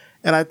this.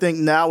 And I think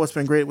now what's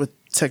been great with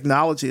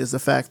technology is the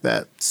fact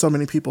that so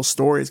many people's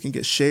stories can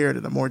get shared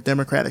in a more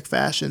democratic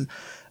fashion.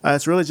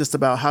 It's really just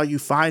about how you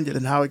find it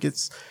and how it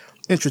gets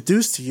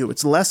introduced to you.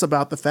 It's less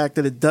about the fact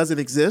that it doesn't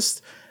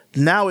exist.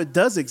 Now it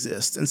does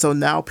exist. And so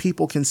now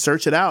people can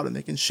search it out and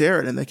they can share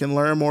it and they can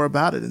learn more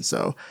about it. And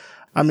so,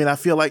 I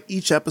feel like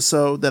each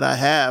episode that I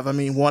have,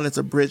 one, it's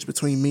a bridge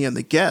between me and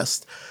the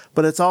guest,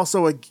 but it's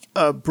also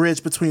a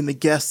bridge between the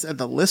guest and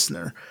the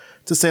listener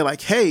to say like,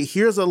 hey,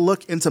 here's a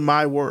look into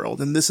my world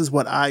and this is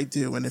what I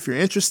do. And if you're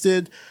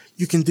interested,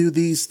 you can do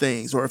these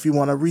things. Or if you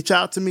want to reach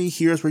out to me,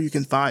 here's where you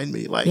can find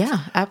me. Like,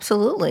 yeah,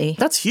 absolutely.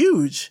 That's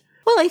huge.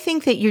 Well, I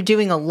think that you're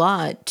doing a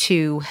lot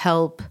to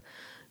help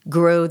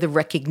grow the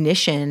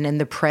recognition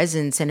and the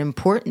presence and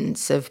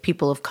importance of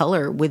people of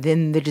color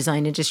within the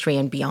design industry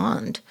and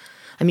beyond.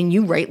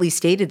 You rightly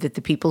stated that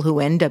the people who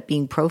end up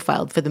being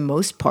profiled for the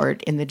most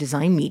part in the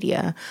design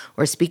media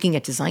or speaking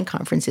at design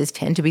conferences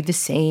tend to be the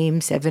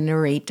same 7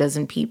 or 8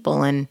 dozen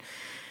people. And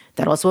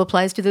that also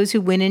applies to those who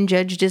win and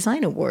judge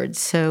design awards.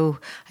 So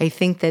I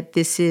think that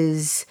this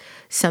is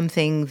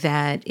something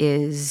that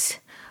is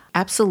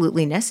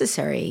absolutely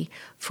necessary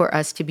for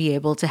us to be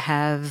able to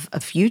have a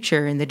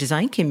future in the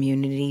design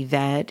community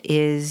that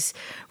is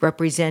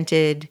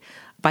represented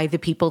by the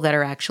people that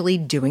are actually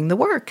doing the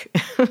work.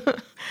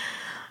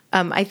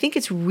 I think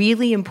it's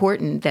really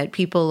important that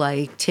people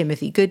like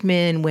Timothy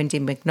Goodman, Wendy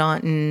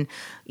McNaughton,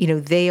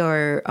 they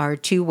are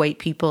 2 white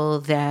people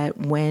that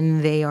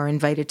when they are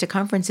invited to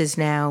conferences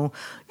now,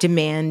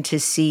 demand to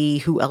see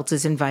who else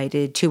is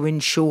invited to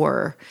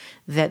ensure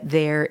that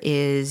there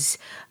is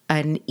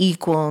an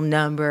equal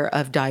number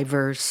of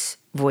diverse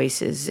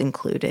voices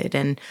included.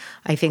 And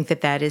I think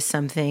that that is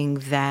something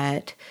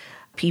that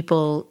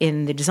people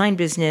in the design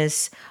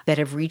business that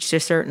have reached a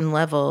certain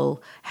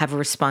level have a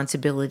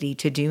responsibility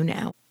to do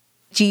now.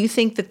 Do you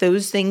think that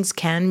those things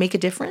can make a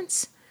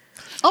difference?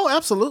 Oh,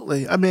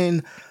 absolutely.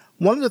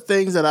 One of the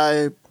things that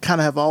I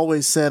kind of have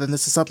always said, and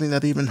this is something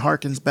that even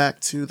harkens back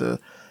to the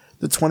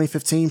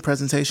 2015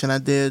 presentation I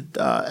did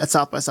at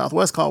South by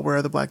Southwest called Where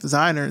Are the Black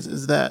Designers,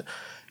 is that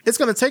it's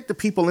going to take the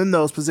people in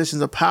those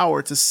positions of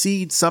power to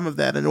seed some of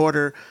that in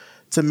order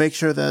to make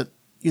sure that,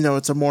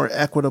 it's a more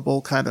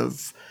equitable kind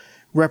of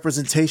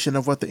representation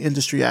of what the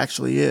industry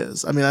actually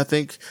is. I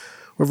think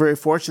we're very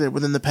fortunate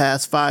within the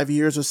past 5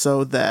 years or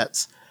so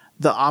that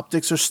the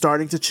optics are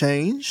starting to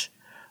change.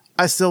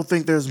 I still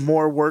think there's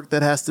more work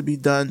that has to be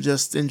done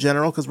just in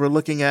general because we're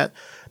looking at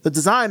the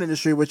design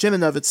industry, which in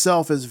and of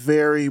itself is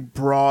very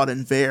broad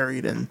and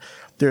varied, and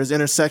there's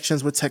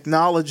intersections with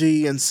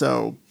technology. And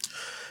so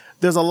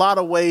there's a lot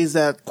of ways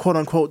that quote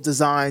unquote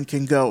design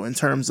can go in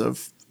terms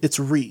of its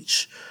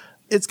reach.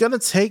 It's going to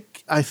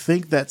take, I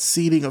think, that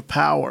seeding of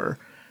power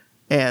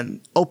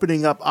and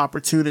opening up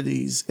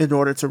opportunities in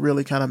order to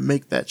really kind of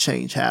make that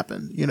change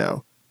happen,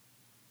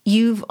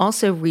 You've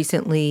also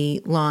recently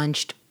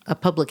launched a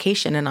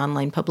publication, an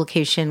online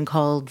publication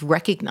called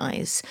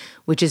Recognize,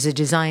 which is a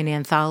design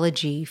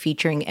anthology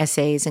featuring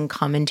essays and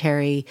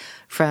commentary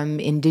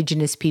from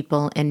Indigenous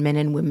people and men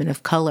and women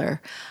of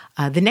color,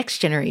 the next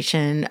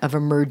generation of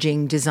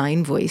emerging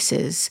design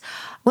voices.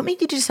 What made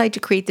you decide to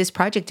create this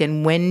project,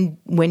 and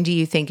when do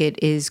you think it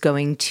is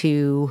going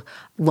to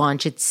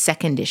launch its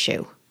 2nd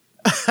issue?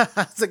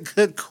 That's a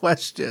good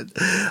question.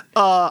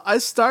 I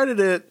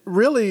started it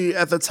really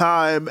at the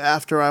time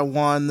after I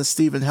won the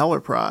Stephen Heller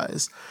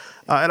Prize.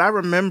 And I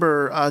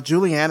remember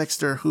Julie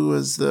Annixter, who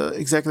was the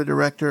executive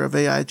director of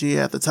AIG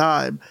at the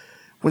time,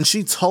 when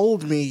she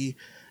told me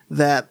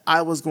that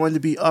I was going to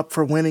be up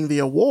for winning the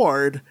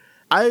award,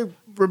 I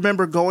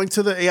remember going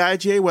to the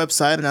AIGA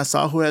website and I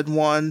saw who had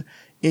won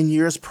in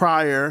years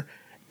prior.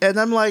 And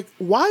I'm like,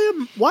 why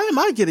am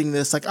I getting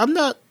this? Like, I'm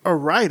not a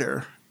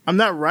writer. I'm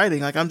not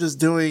writing. Like, I'm just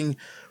doing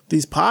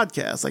these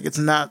podcasts. Like, it's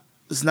not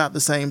the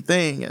same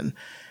thing. And,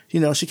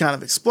 she kind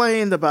of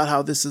explained about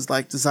how this is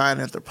like design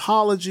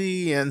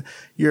anthropology and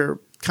you're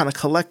kind of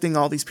collecting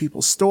all these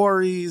people's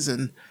stories.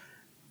 And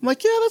I'm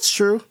like, yeah, that's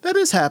true. That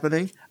is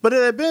happening. But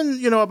it had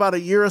been, about a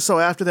year or so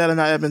after that. And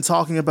I had been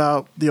talking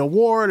about the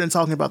award and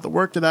talking about the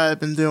work that I had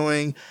been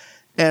doing.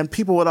 And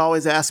people would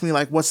always ask me,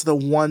 like, what's the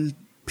one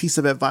piece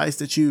of advice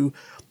that you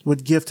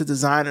would give to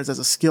designers as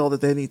a skill that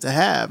they need to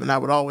have? And I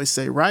would always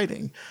say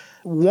writing.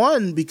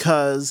 One,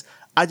 because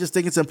I just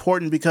think it's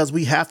important because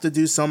we have to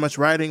do so much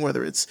writing,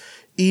 whether it's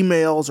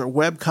emails or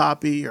web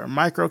copy or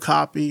micro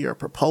copy or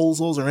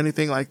proposals or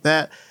anything like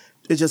that.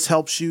 It just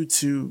helps you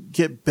to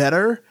get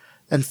better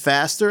and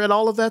faster at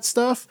all of that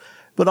stuff.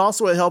 But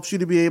also it helps you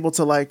to be able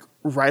to like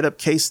write up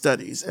case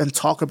studies and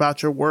talk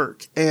about your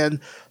work and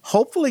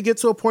hopefully get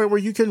to a point where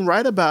you can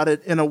write about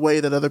it in a way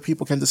that other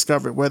people can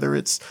discover it, whether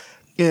it's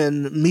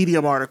in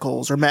Medium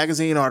articles or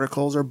magazine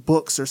articles or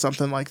books or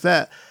something like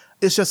that.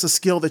 It's just a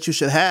skill that you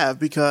should have,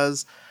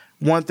 because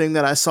one thing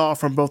that I saw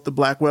from both the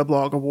Black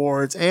Weblog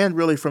Awards and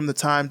really from the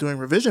time doing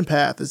Revision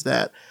Path is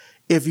that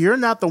if you're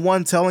not the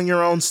one telling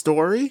your own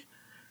story,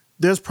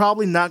 there's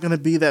probably not going to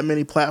be that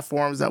many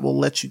platforms that will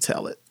let you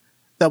tell it,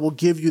 that will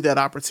give you that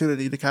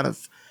opportunity to kind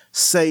of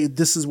say,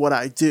 this is what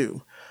I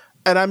do.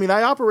 And I mean,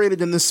 I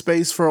operated in this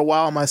space for a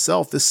while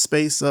myself, this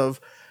space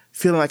of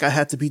feeling like I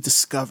had to be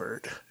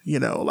discovered, you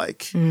know,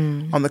 like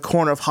on the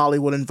corner of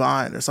Hollywood and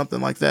Vine or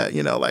something like that,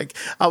 you know, like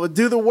I would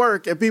do the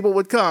work and people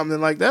would come,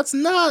 and like, that's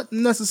not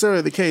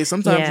necessarily the case.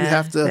 Sometimes you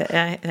have to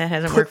that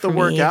hasn't put the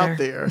work either. out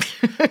there.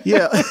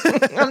 Yeah.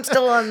 I'm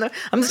still on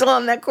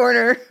that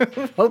corner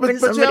hoping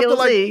somebody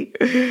will see.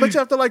 But you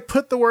have to like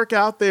put the work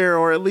out there,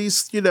 or at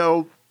least, you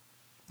know,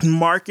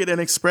 market and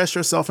express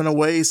yourself in a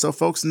way so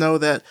folks know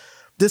that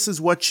this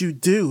is what you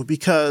do.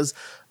 Because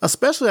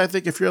especially I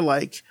think if you're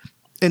like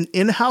an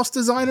in-house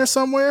designer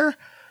somewhere,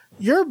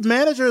 your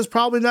manager is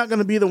probably not going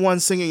to be the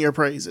one singing your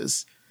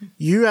praises.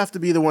 You have to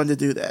be the one to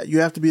do that. You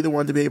have to be the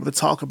one to be able to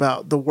talk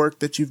about the work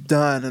that you've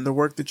done and the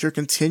work that you're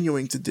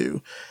continuing to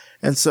do.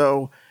 And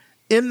so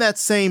in that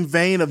same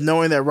vein of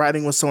knowing that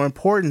writing was so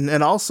important,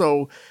 and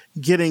also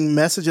getting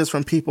messages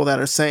from people that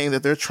are saying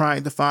that they're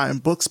trying to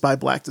find books by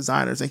Black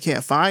designers and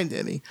can't find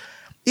any,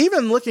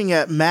 even looking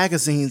at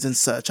magazines and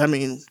such. I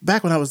mean,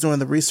 back when I was doing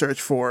the research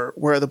for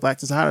Where Are the Black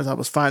Designers, I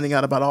was finding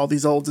out about all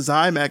these old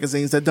design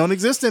magazines that don't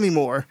exist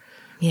anymore.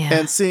 Yeah.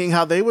 And seeing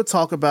how they would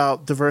talk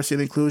about diversity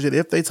and inclusion,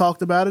 if they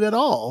talked about it at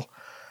all.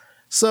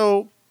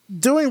 So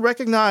doing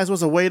Recognize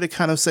was a way to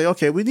kind of say,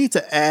 okay, we need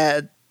to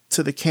add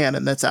to the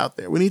canon that's out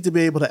there. We need to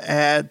be able to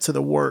add to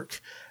the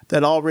work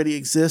that already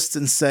exists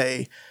and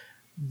say,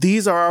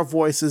 these are our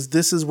voices.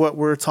 This is what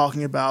we're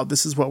talking about.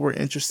 This is what we're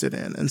interested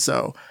in. And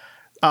so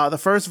the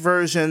first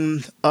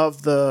version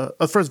of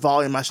first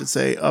volume, I should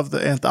say, of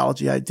the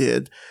anthology I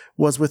did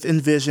was with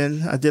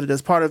Envision. I did it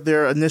as part of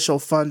their initial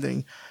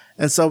funding.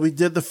 And so we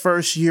did the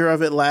first year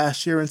of it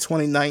last year in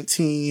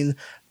 2019.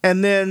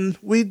 And then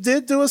we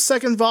did do a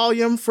second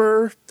volume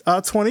for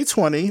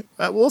 2020.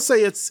 We'll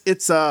say it's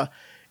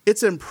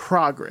in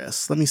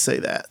progress. Let me say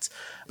that.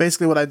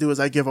 Basically what I do is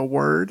I give a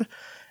word,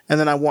 and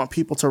then I want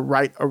people to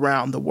write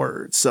around the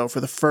word. So for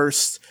the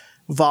first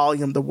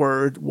volume, the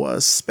word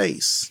was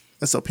space.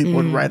 And so people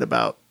would write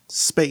about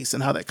space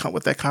and how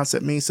what that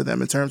concept means to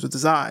them in terms of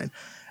design.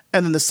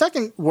 And then the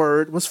second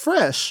word was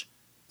fresh.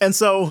 And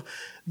so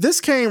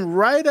this came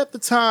right at the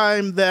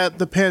time that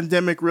the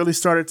pandemic really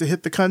started to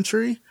hit the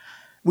country.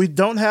 We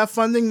don't have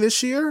funding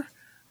this year.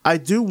 I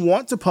do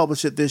want to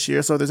publish it this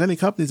year. So if there's any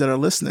companies that are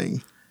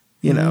listening,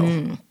 you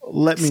know,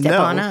 let me know. Step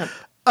on up.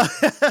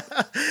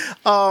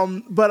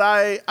 But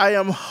I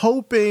am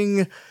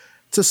hoping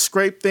to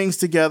scrape things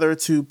together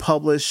to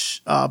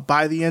publish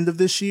by the end of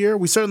this year.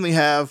 We certainly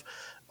have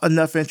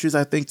enough entries,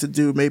 I think, to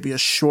do maybe a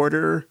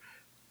shorter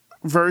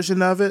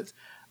version of it.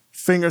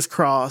 Fingers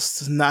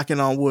crossed, knocking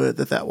on wood,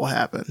 that will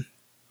happen.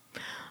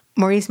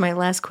 Maurice, my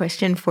last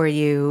question for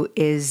you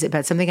is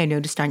about something I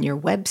noticed on your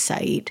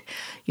website.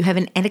 You have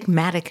an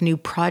enigmatic new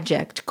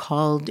project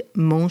called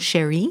Mon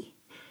Chéri.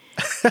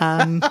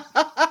 Yes.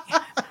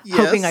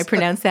 Hoping I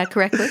pronounced that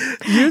correctly.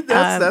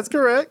 That's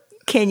correct.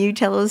 Can you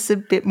tell us a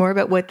bit more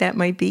about what that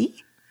might be?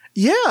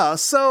 Yeah,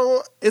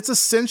 so it's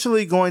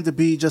essentially going to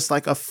be just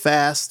like a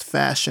fast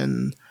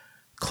fashion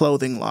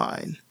clothing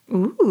line.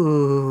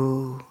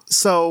 Ooh.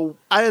 So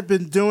I had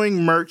been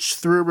doing merch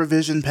through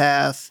Revision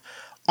Path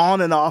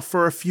on and off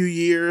for a few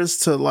years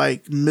to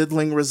like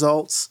middling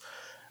results.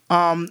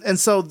 And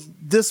so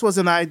this was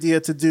an idea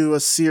to do a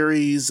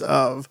series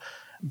of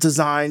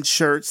designed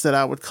shirts that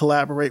I would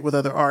collaborate with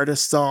other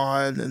artists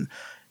on. And,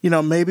 you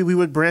know, maybe we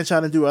would branch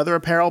out and do other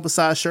apparel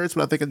besides shirts.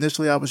 But I think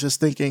initially I was just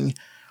thinking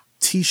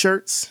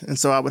t-shirts. And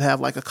so I would have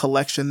like a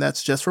collection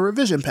that's just for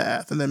Revision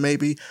Path. And then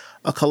maybe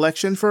a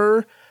collection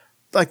for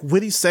like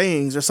witty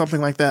sayings or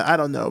something like that. I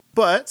don't know.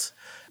 But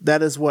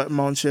that is what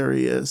Mon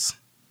Chéri is.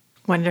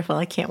 Wonderful.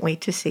 I can't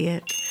wait to see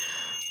it.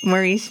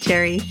 Maurice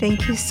Cherry,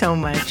 thank you so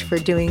much for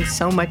doing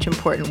so much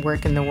important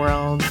work in the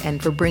world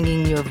and for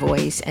bringing your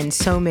voice and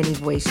so many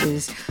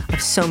voices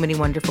of so many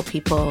wonderful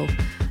people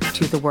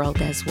to the world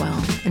as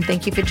well. And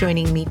thank you for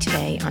joining me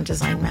today on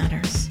Design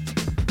Matters.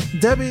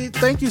 Debbie,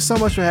 thank you so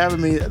much for having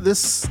me.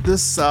 This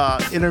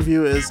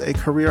interview is a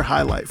career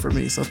highlight for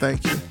me, so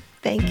thank you.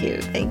 Thank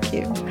you. Thank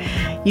you.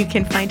 You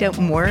can find out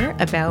more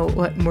about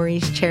what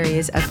Maurice Cherry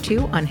is up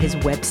to on his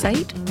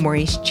website,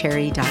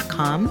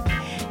 mauricecherry.com.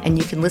 And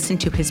you can listen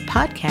to his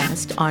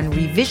podcast on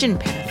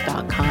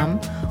revisionpath.com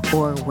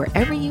or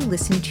wherever you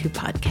listen to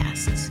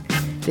podcasts.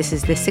 This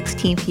is the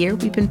 16th year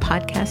we've been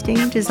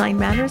podcasting Design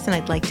Matters, and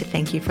I'd like to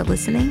thank you for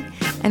listening.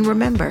 And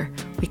remember,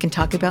 we can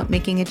talk about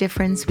making a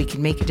difference, we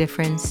can make a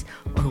difference,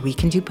 or we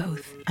can do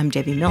both. I'm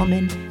Debbie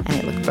Millman, and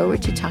I look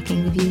forward to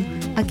talking with you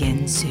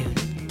again soon.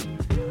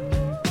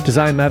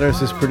 Design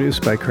Matters is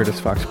produced by Curtis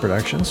Fox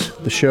Productions.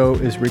 The show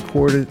is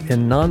recorded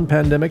in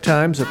non-pandemic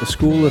times at the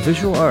School of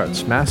Visual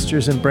Arts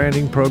Masters in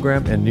Branding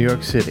program in New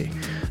York City,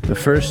 the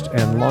first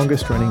and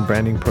longest-running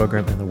branding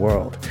program in the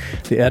world.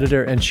 The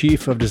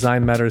editor-in-chief of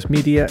Design Matters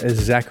Media is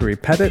Zachary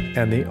Pettit,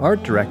 and the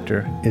art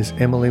director is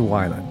Emily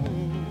Weiland.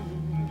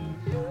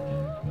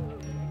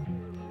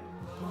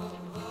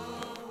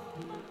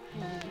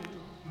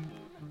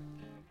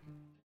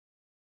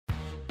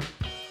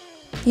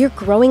 You're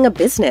growing a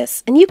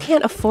business, and you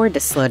can't afford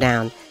to slow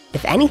down.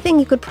 If anything,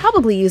 you could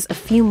probably use a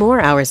few more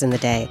hours in the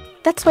day.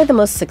 That's why the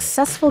most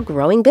successful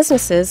growing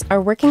businesses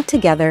are working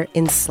together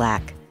in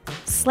Slack.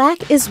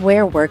 Slack is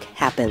where work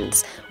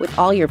happens, with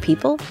all your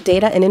people,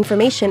 data, and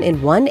information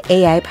in one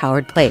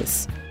AI-powered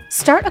place.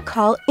 Start a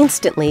call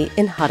instantly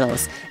in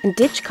huddles and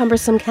ditch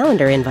cumbersome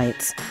calendar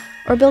invites.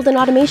 Or build an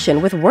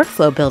automation with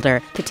Workflow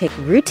Builder to take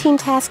routine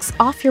tasks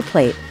off your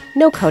plate,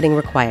 no coding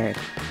required.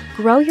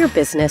 Grow your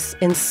business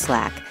in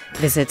Slack.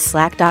 Visit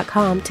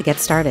slack.com to get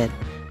started.